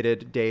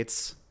updated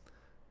dates.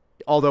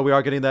 Although we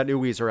are getting that new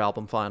Weezer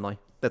album finally.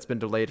 That's been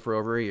delayed for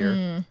over a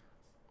year.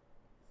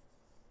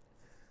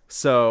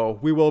 So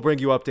we will bring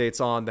you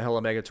updates on the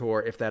Hella Mega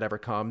Tour if that ever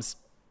comes.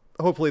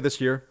 Hopefully this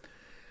year.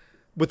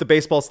 With the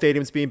baseball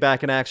stadiums being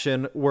back in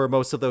action, where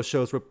most of those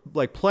shows were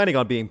like planning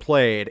on being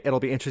played, it'll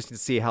be interesting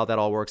to see how that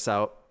all works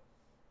out.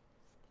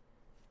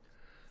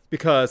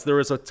 Because there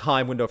is a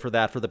time window for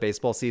that for the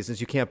baseball seasons.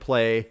 You can't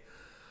play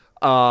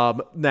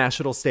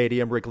National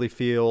Stadium, Wrigley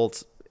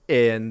Field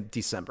in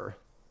December.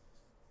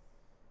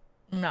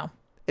 No.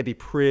 It'd be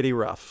pretty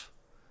rough.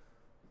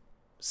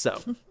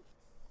 So.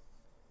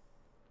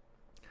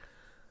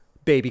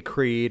 Baby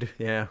Creed.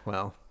 Yeah,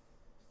 well.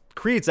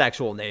 Creed's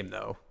actual name,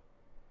 though.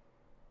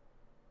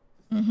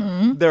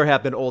 There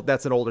have been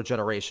that's an older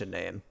generation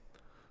name.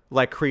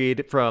 Like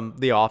Creed from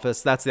The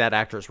Office, that's that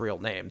actor's real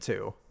name,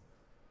 too.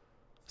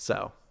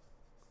 So.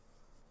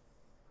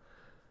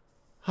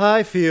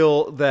 I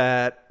feel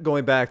that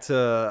going back to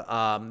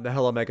the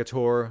Hella Mega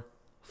Tour,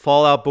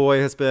 Fall Out Boy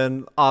has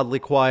been oddly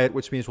quiet,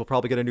 which means we'll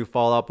probably get a new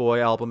Fall Out Boy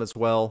album as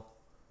well.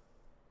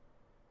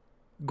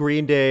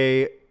 Green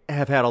Day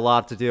have had a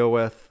lot to deal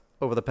with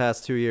over the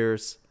past 2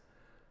 years.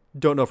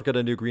 Don't know if we're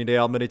getting a new Green Day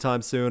album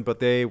anytime soon, but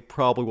they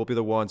probably will be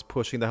the ones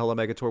pushing the Hella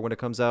Mega Tour when it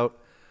comes out.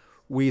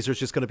 Weezer's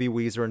just going to be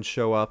Weezer and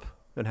show up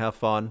and have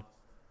fun.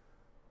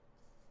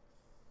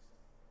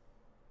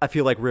 I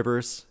feel like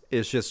Rivers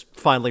is just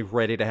finally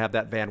ready to have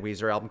that Van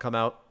Weezer album come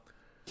out.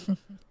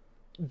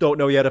 Don't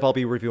know yet if I'll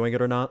be reviewing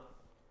it or not.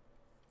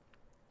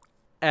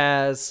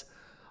 As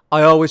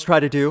I always try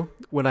to do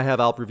when I have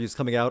album reviews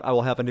coming out, I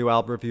will have a new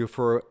album review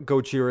for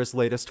Gojira's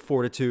latest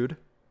Fortitude.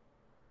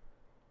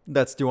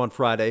 That's due on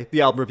Friday.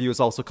 The album review is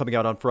also coming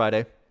out on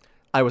Friday.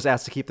 I was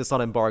asked to keep this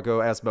on embargo,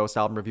 as most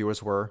album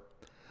reviewers were.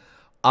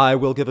 I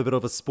will give a bit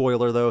of a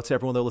spoiler, though, to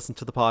everyone that listens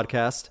to the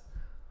podcast.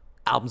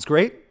 Album's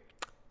great.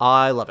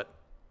 I love it.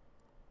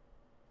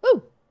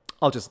 Woo.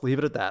 I'll just leave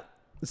it at that.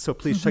 So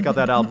please check out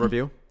that album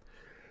review.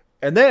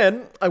 And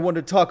then I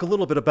wanted to talk a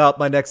little bit about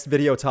my next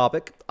video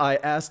topic. I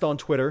asked on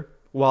Twitter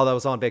while I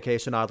was on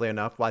vacation, oddly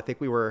enough. Well, I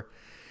think we were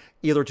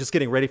either just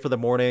getting ready for the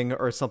morning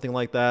or something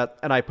like that.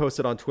 And I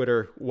posted on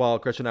Twitter while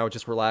Gretchen and I were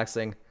just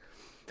relaxing.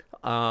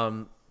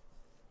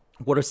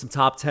 What are some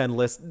top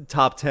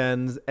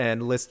 10s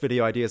and list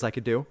video ideas I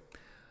could do?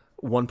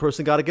 One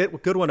person got a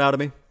good one out of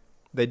me.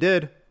 They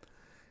did.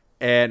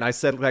 And I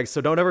said, like, so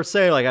don't ever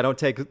say, like, I don't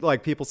take,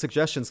 like, people's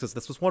suggestions, because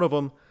this was one of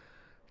them.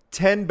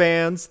 10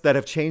 bands that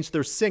have changed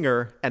their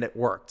singer, and it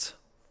worked.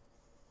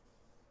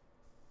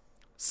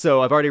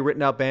 So I've already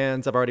written out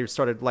bands. I've already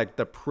started, like,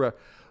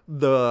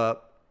 the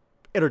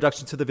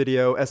introduction to the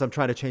video as I'm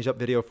trying to change up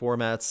video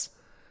formats.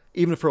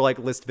 Even for, like,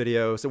 list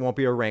videos, it won't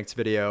be a ranked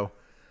video.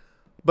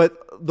 But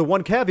the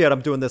one caveat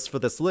I'm doing this for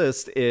this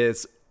list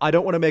is I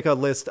don't want to make a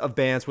list of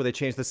bands where they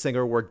changed the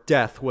singer where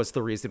death was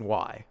the reason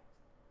why.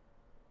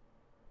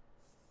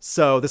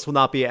 So this will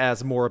not be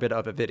as morbid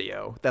of a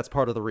video. That's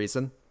part of the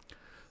reason.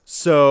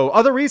 So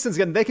other reasons,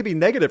 again, they could be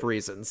negative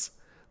reasons.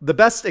 The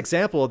best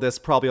example of this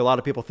probably a lot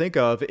of people think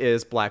of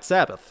is Black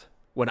Sabbath,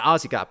 when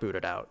Ozzy got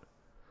booted out.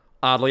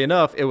 Oddly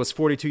enough, it was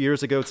 42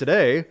 years ago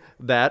today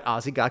that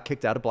Ozzy got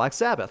kicked out of Black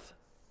Sabbath.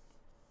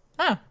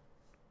 Huh.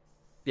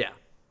 Yeah.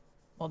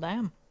 Well,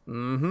 damn.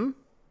 Mm-hmm.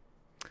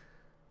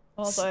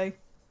 Well, they...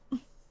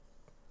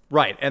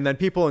 Right, and then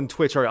people in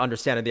Twitch are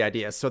understanding the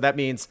idea. So that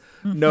means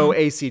no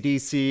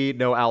AC/DC,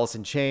 no Alice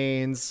in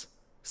Chains,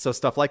 so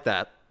stuff like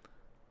that.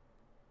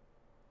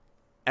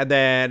 And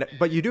then,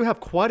 but you do have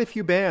quite a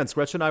few bands.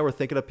 Gretchen and I were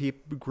thinking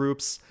of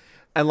groups,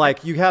 and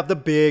like you have the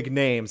big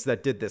names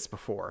that did this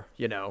before,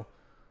 you know.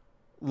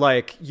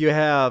 Like you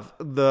have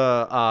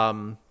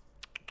the,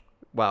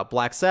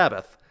 Black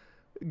Sabbath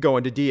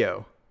going to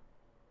Dio.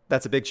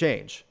 That's a big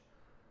change.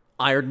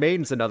 Iron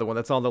Maiden's another one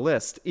that's on the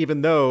list,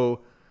 even though,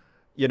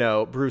 you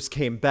know, Bruce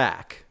came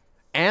back.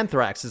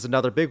 Anthrax is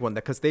another big one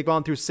because they've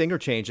gone through singer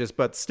changes,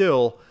 but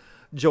still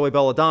Joey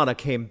Belladonna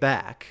came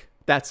back.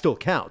 That still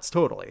counts,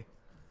 totally.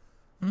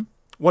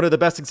 One of the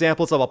best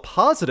examples of a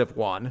positive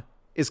one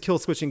is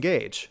Killswitch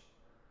Engage.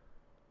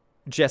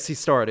 Jesse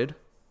started,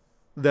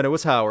 then it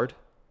was Howard,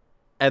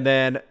 and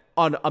then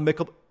on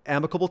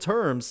amicable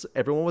terms,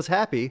 everyone was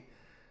happy.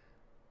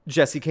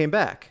 Jesse came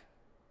back.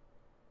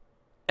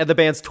 And the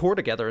bands tour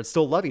together and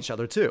still love each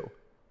other too.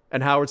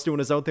 And Howard's doing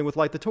his own thing with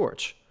Light the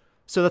Torch.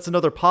 So that's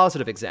another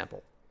positive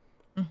example.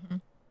 Mm-hmm.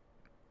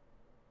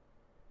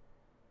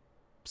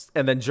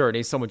 And then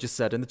Journey, someone just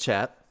said in the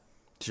chat,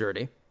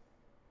 Journey.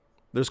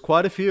 There's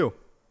quite a few.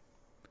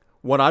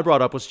 One I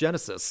brought up was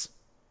Genesis,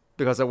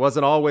 because it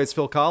wasn't always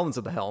Phil Collins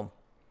at the helm.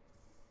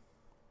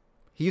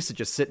 He used to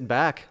just sit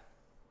back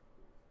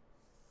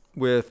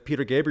with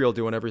Peter Gabriel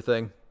doing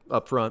everything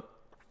up front.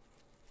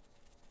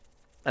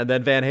 And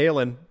then Van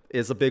Halen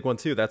is a big one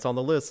too. That's on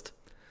the list.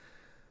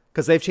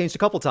 Because they've changed a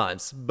couple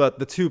times. But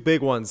the two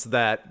big ones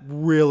that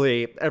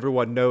really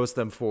everyone knows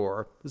them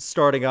for,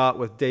 starting out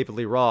with David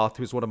Lee Roth,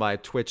 who's one of my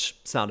Twitch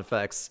sound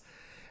effects,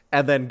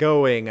 and then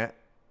going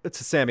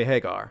to Sammy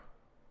Hagar.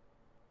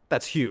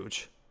 That's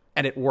huge.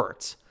 And it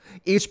worked.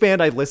 Each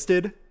band I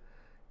listed,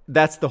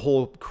 that's the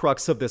whole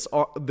crux of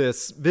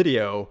this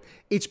video.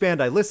 Each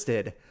band I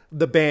listed,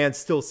 the band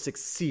still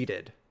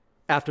succeeded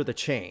after the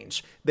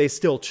change. They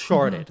still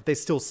charted. Mm-hmm. They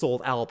still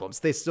sold albums.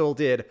 They still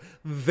did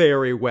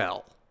very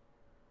well.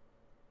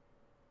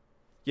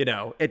 You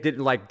know, it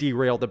didn't like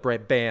derail the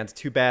band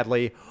too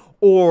badly.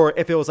 Or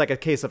if it was like a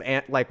case of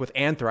like with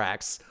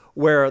Anthrax,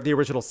 where the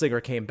original singer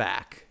came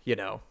back, you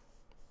know,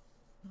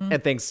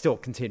 and things still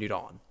continued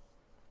on.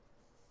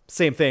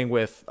 Same thing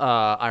with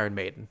Iron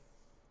Maiden.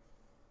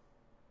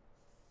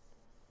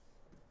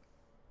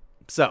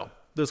 So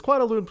there's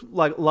quite a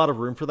lot of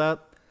room for that.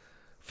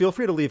 Feel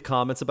free to leave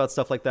comments about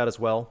stuff like that as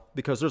well,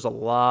 because there's a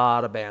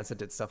lot of bands that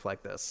did stuff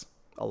like this.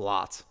 A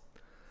lot.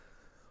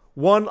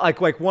 One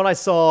like one I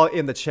saw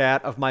in the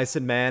chat of Mice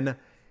and Men.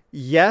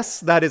 Yes,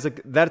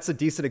 that's a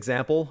decent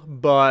example,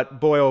 but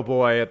boy oh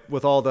boy,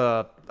 with all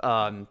the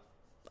I'm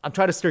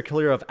trying to steer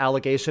clear of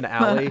Allegation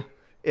Alley.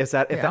 As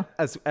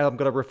I'm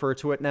going to refer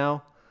to it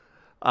now.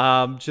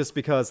 Just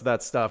because of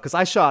that stuff. Because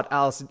I shot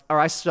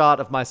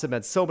of Mice and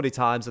Men so many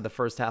times in the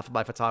first half of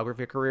my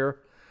photography career.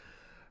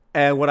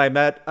 And when I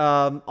met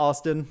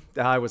Austin,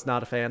 I was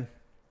not a fan.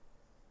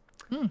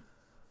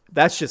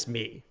 That's just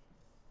me.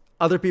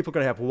 Other people are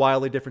going to have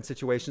wildly different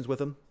situations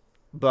with him.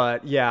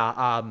 But yeah,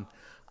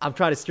 I'm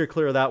trying to steer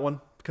clear of that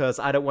one because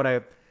I don't want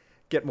to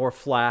get more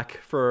flack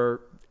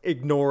for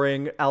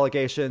ignoring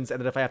allegations. And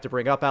then if I have to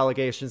bring up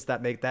allegations,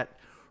 that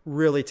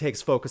really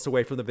takes focus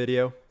away from the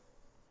video.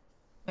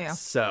 Yeah.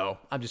 So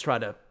I'm just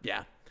trying to,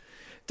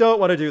 don't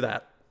want to do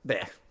that.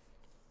 Blech.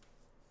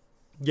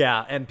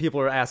 Yeah, and people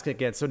are asking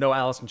again, so no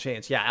Alice in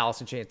Chains. Yeah,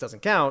 Alice in Chains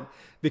doesn't count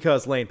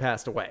because Lane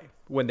passed away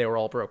when they were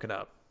all broken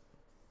up.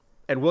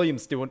 And William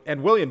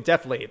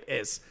definitely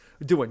is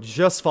doing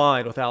just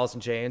fine with Alice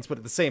in Chains, but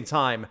at the same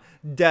time,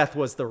 death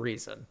was the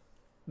reason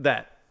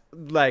that,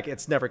 like,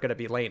 it's never going to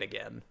be Lane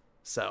again.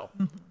 So.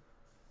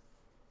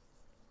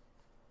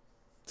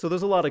 So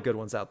there's a lot of good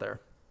ones out there.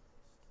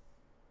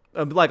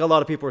 Like, a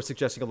lot of people are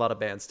suggesting a lot of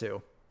bands,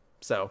 too.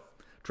 So,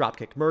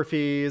 Dropkick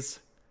Murphys.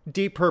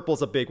 Deep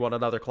Purple's a big one,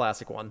 another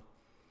classic one.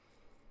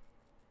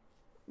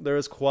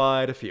 There's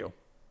quite a few.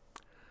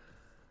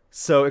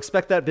 So,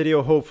 expect that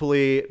video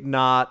hopefully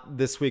not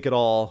this week at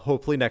all.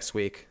 Hopefully next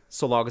week,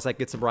 so long as I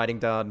get some writing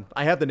done.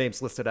 I have the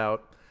names listed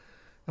out.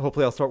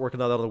 Hopefully I'll start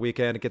working on that on the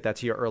weekend and get that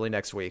to you early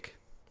next week.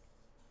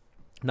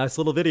 Nice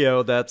little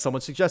video that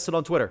someone suggested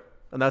on Twitter.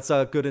 And that's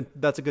a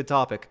good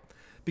topic.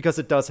 Because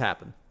it does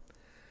happen.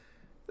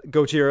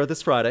 Gojira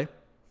this Friday.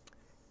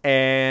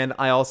 And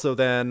I also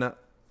then...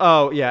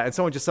 Oh, yeah, and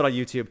someone just said on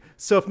YouTube,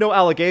 so if no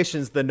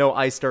allegations, then no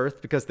Iced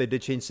Earth, because they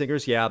did change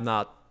singers. Yeah, I'm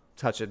not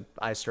touching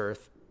Iced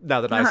Earth.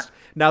 Now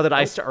that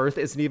Iced Earth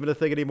isn't even a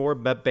thing anymore,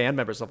 band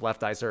members have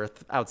left Iced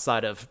Earth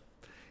outside of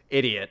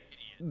Idiot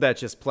that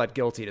just pled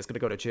guilty and is going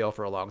to go to jail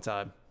for a long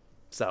time.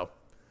 So,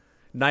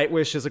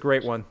 Nightwish is a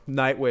great one.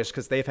 Nightwish,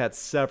 because they've had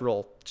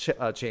several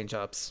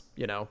change-ups,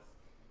 you know.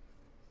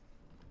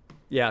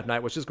 Yeah,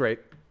 Nightwish is great.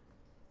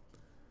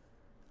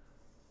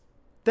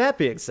 That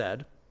being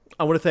said,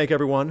 I want to thank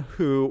everyone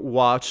who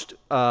watched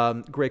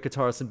Great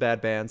Guitarists and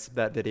Bad Bands,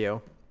 that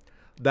video.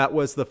 That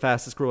was the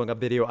fastest growing up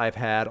video I've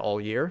had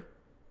all year.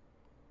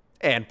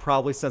 And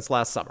probably since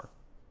last summer.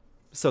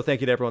 So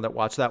thank you to everyone that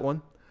watched that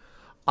one.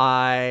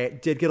 I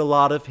did get a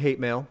lot of hate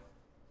mail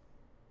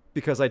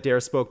because I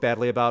spoke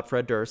badly about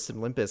Fred Durst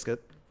and Limp Bizkit.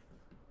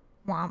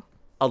 Wow.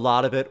 A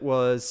lot of it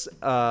was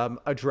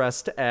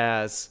addressed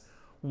as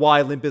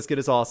why Limp Bizkit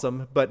is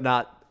awesome, but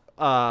not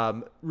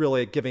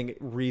really giving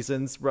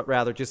reasons,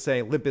 rather just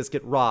saying Limp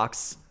Bizkit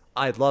rocks.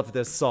 I love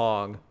this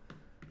song.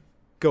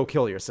 Go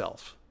kill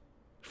yourself.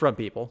 From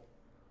people.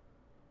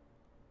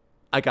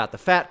 I got the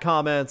fat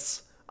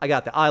comments. I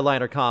got the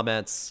eyeliner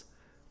comments.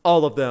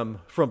 All of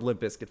them from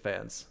Limp Bizkit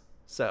fans.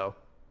 So,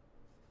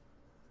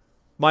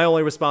 my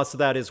only response to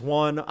that is,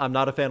 1, I'm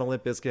not a fan of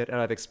Limp Bizkit, and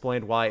I've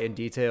explained why in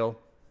detail.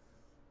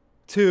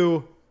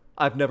 2,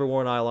 I've never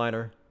worn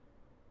eyeliner.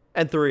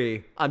 And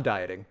 3, I'm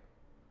dieting.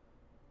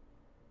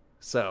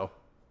 So,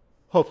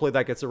 hopefully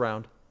that gets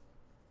around.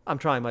 I'm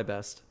trying my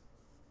best.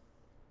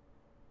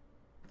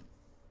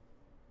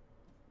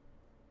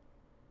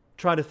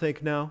 trying to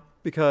think now,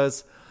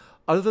 because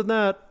other than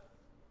that,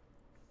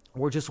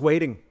 we're just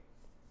waiting.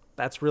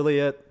 That's really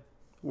it.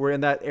 We're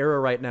in that era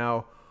right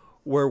now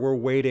where we're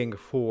waiting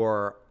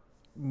for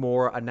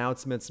more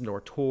announcements,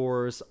 more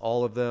tours,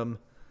 all of them.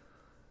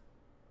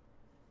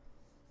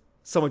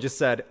 Someone just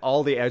said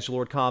all the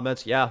edgelord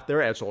comments. Yeah, they're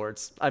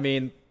edgelords. I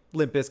mean,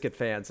 Limp Bizkit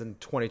fans in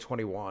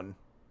 2021,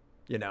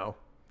 you know.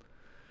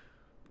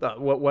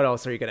 What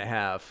else are you going to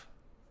have?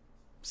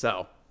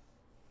 So,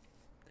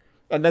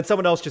 and then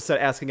someone else just said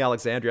asking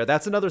Alexandria.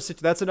 That's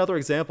another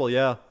example,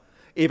 yeah.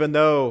 Even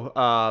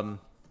though,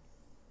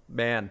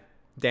 man,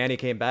 Danny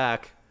came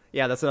back.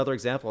 Yeah, that's another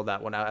example of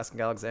that one,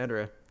 asking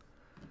Alexandria.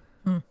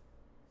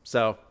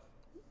 So,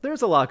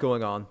 there's a lot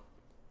going on.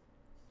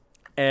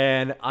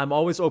 And I'm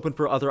always open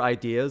for other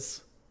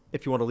ideas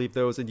if you want to leave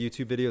those in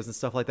YouTube videos and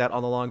stuff like that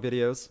on the long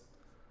videos.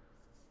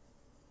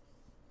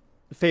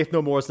 Faith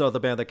No More is another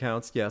band that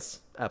counts.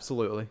 Yes,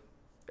 absolutely.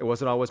 It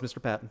wasn't always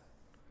Mr. Patton.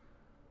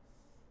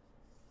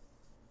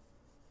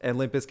 And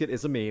Limp Bizkit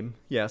is a meme.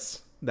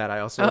 Yes, that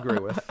I also agree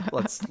with.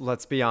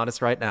 Let's be honest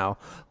right now.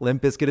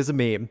 Limp Bizkit is a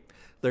meme.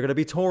 They're going to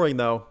be touring,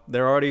 though.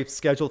 They're already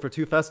scheduled for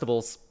 2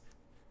 festivals.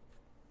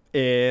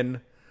 They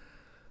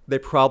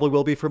probably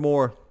will be for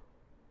more.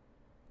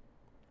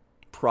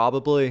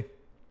 Probably.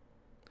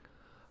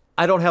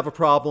 I don't have a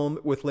problem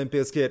with Limp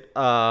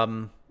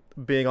Bizkit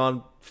being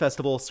on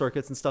festival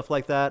circuits and stuff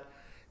like that.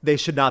 They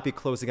should not be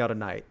closing out a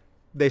night.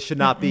 They should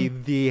not be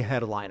the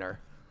headliner.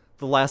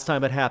 The last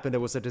time it happened, it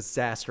was a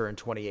disaster in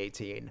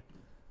 2018.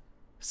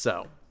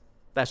 So,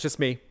 that's just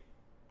me.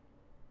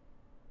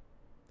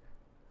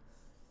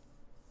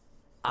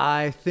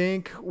 I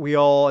think we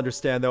all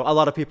understand, though. A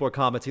lot of people are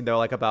commenting, though,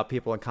 like about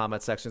people in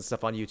comment sections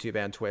stuff on YouTube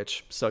and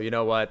Twitch. So, you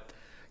know what?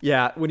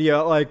 Yeah, when you,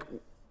 like...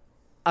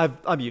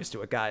 I'm used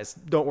to it, guys.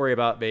 Don't worry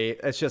about me.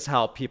 It's just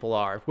how people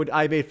are. When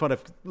I made fun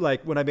of,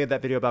 like, when I made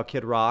that video about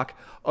Kid Rock,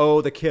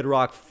 the Kid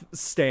Rock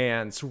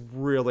stans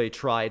really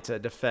tried to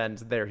defend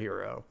their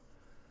hero.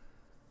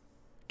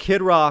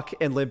 Kid Rock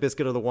and Limp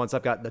Bizkit are the ones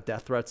I've gotten the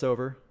death threats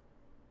over.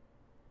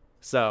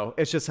 So,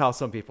 it's just how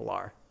some people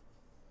are.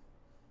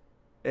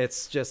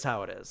 It's just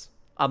how it is.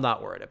 I'm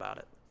not worried about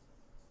it.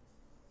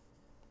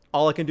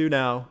 All I can do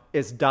now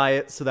is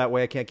diet so that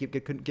way I can't keep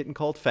getting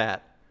called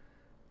fat.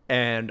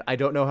 And I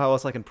don't know how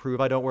else I can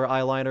prove I don't wear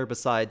eyeliner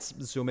besides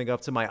zooming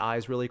up to my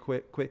eyes really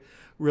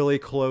really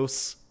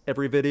close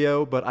every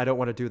video. But I don't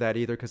want to do that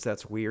either because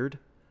that's weird.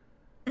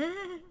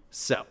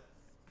 So,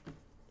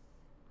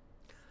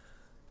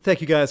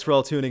 thank you guys for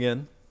all tuning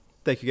in.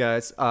 Thank you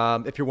guys.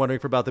 If you're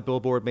wondering about the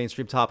Billboard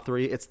Mainstream Top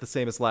 3, it's the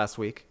same as last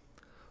week.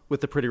 With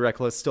the Pretty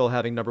Reckless still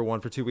having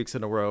 #1 for 2 weeks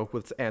in a row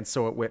with And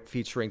So It Went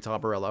featuring Tom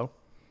Morello.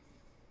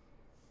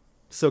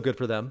 So good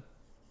for them.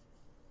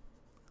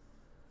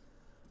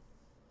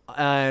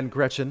 And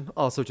Gretchen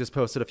also just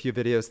posted a few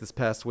videos this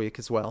past week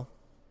as well.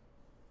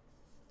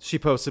 She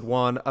posted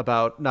one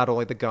about not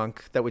only the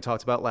gunk that we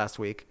talked about last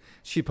week.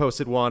 She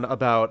posted one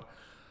about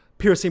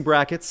piercing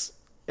brackets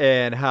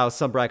and how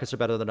some brackets are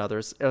better than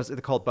others. Is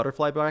it called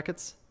butterfly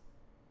brackets?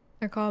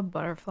 They're called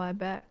butterfly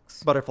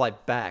backs. Butterfly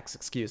backs,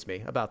 excuse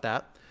me, about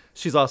that.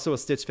 She's also a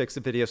Stitch Fix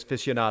video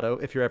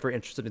aficionado. If you're ever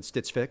interested in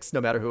Stitch Fix,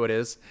 no matter who it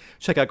is,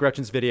 check out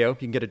Gretchen's video. You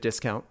can get a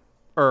discount.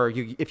 Or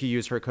if you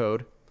use her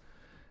code.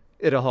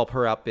 It'll help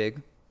her out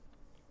big.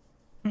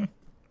 All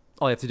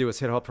you have to do is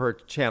hit up her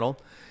channel.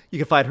 You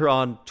can find her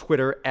on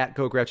Twitter at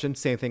GoGretchen.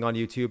 Same thing on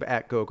YouTube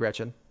at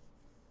GoGretchen.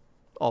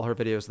 All her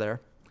videos there.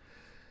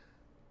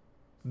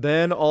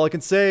 Then all I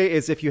can say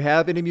is if you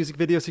have any music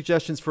video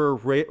suggestions for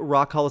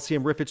Rock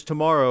Coliseum Riffage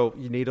tomorrow,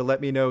 you need to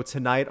let me know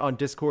tonight on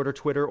Discord or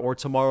Twitter or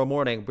tomorrow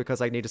morning because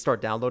I need to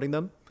start downloading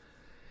them.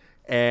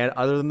 And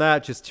other than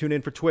that, just tune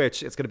in for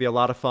Twitch. It's going to be a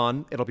lot of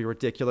fun. It'll be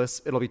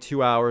ridiculous. It'll be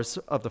 2 hours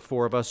of the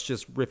 4 of us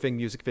just riffing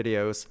music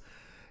videos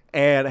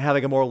and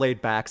having a more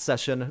laid-back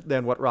session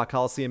than what Rock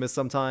Coliseum is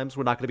sometimes.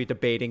 We're not going to be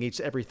debating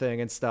everything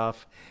and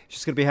stuff. It's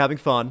just going to be having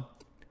fun.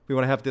 We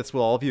want to have this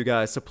with all of you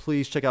guys, so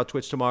please check out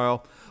Twitch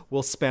tomorrow.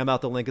 We'll spam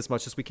out the link as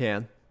much as we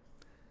can.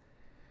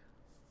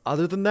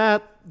 Other than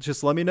that,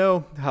 just let me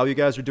know how you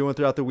guys are doing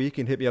throughout the week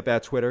and hit me up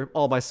at Twitter.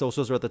 All my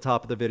socials are at the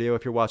top of the video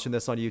if you're watching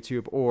this on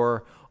YouTube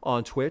or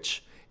on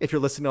Twitch. If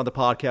you're listening on the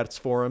podcast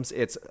forums,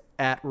 it's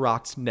at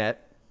RoxNet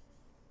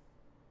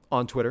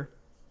on Twitter.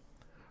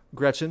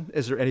 Gretchen,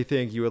 is there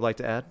anything you would like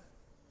to add?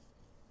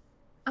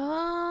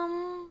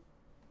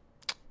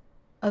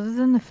 Other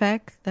than the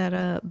fact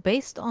that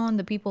based on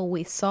the people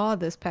we saw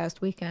this past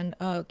weekend,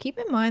 keep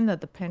in mind that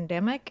the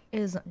pandemic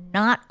is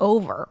not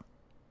over.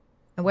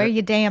 And wear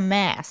your damn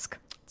mask.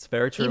 It's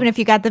very true. Even if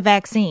you got the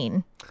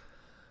vaccine.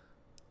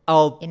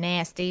 You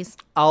nasties.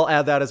 I'll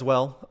add that as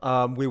well.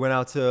 We went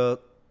out to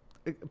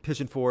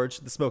Pigeon Forge,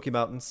 the Smoky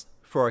Mountains,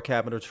 for our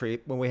cabin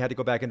retreat when we had to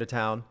go back into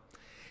town.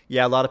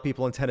 Yeah, a lot of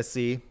people in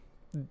Tennessee,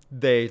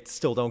 they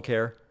still don't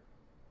care.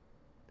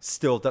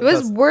 It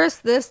was worse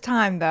this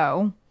time,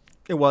 though.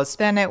 It was.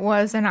 Than it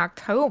was in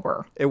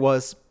October. It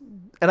was.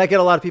 And I get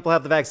a lot of people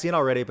have the vaccine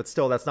already, but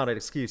still, that's not an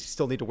excuse. You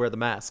still need to wear the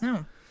mask.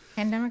 No.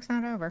 Pandemic's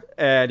not over.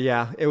 And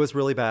yeah, it was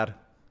really bad.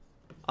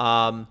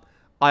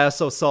 I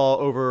also saw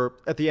over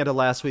at the end of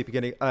last week,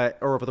 or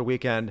over the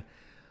weekend,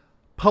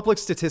 public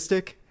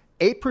statistic,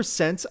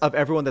 8% of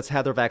everyone that's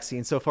had their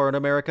vaccine so far in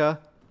America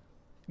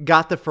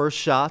got the first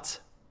shot,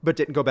 but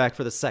didn't go back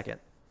for the second.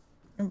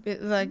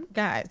 Like,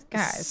 guys.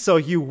 So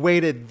you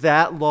waited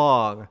that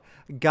long,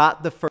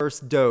 got the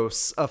first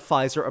dose of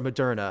Pfizer or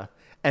Moderna,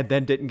 and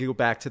then didn't go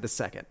back to the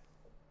second.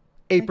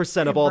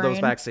 8% of all those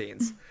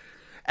vaccines.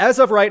 As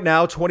of right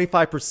now,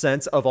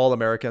 25% of all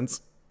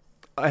Americans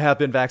have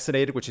been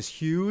vaccinated, which is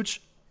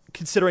huge,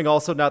 considering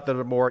also not that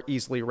they're more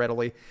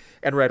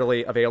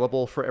readily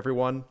available for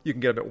everyone. You can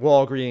get them at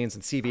Walgreens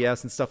and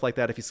CVS and stuff like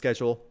that if you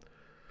schedule.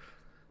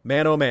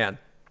 Man, oh man.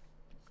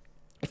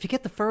 If you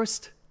get the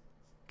first,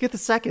 get the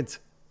second.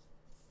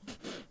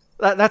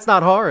 That's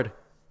not hard.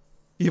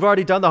 You've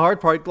already done the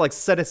hard part, like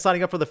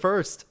signing up for the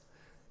first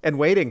and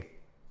waiting.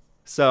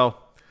 So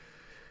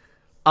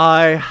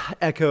I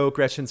echo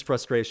Gretchen's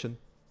frustration.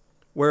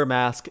 Wear a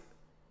mask.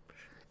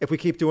 If we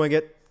keep doing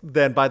it,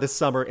 then by this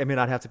summer, it may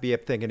not have to be a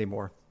thing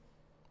anymore.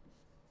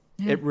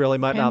 Yeah. It really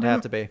might not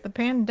have to be. The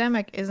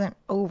pandemic isn't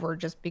over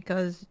just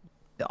because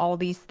all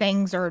these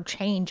things are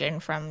changing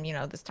from,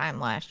 this time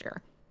last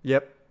year.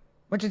 Yep.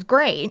 Which is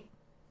great,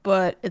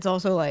 but it's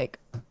also like,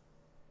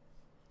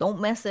 don't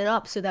mess it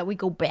up so that we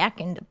go back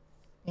into,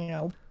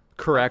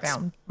 correct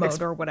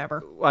mode or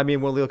whatever. I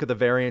mean, when we look at the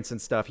variants and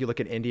stuff, you look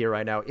at India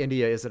right now.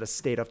 India is in a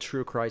state of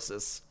true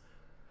crisis.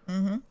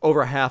 Mm-hmm.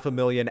 Over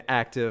 500,000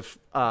 active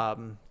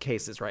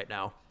cases right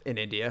now in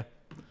India.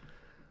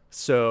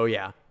 So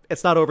yeah,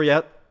 it's not over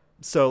yet.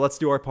 So let's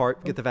do our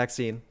part. Get the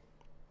vaccine.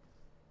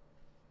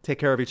 Take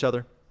care of each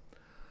other.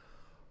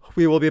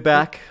 We will be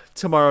back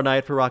tomorrow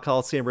night for Rock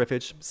Coliseum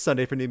Riffage,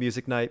 Sunday for New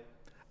Music Night,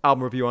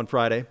 album review on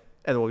Friday,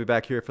 and then we'll be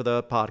back here for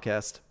the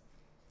podcast.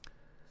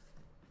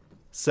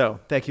 So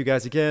thank you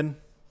guys again.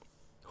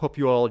 Hope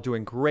you all are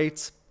doing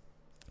great.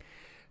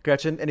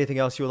 Gretchen, anything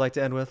else you would like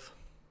to end with?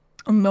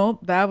 Nope,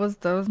 that was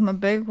my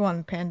big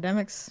one.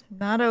 Pandemic's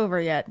not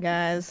over yet,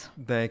 guys.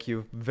 Thank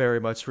you very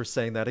much for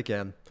saying that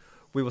again.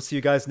 We will see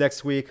you guys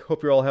next week.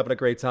 Hope you're all having a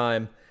great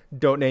time.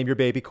 Don't name your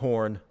baby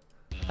corn.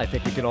 I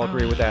think we can all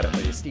agree with that at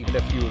least. Even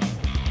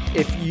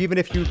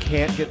if you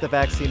can't get the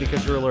vaccine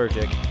because you're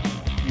allergic,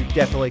 you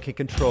definitely can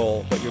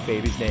control what your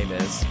baby's name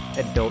is,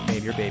 and don't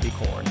name your baby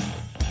corn.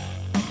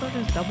 Also,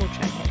 just double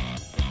check it.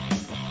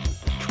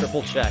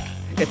 Triple check.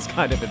 It's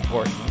kind of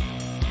important.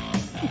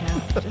 Yeah,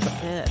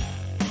 just did.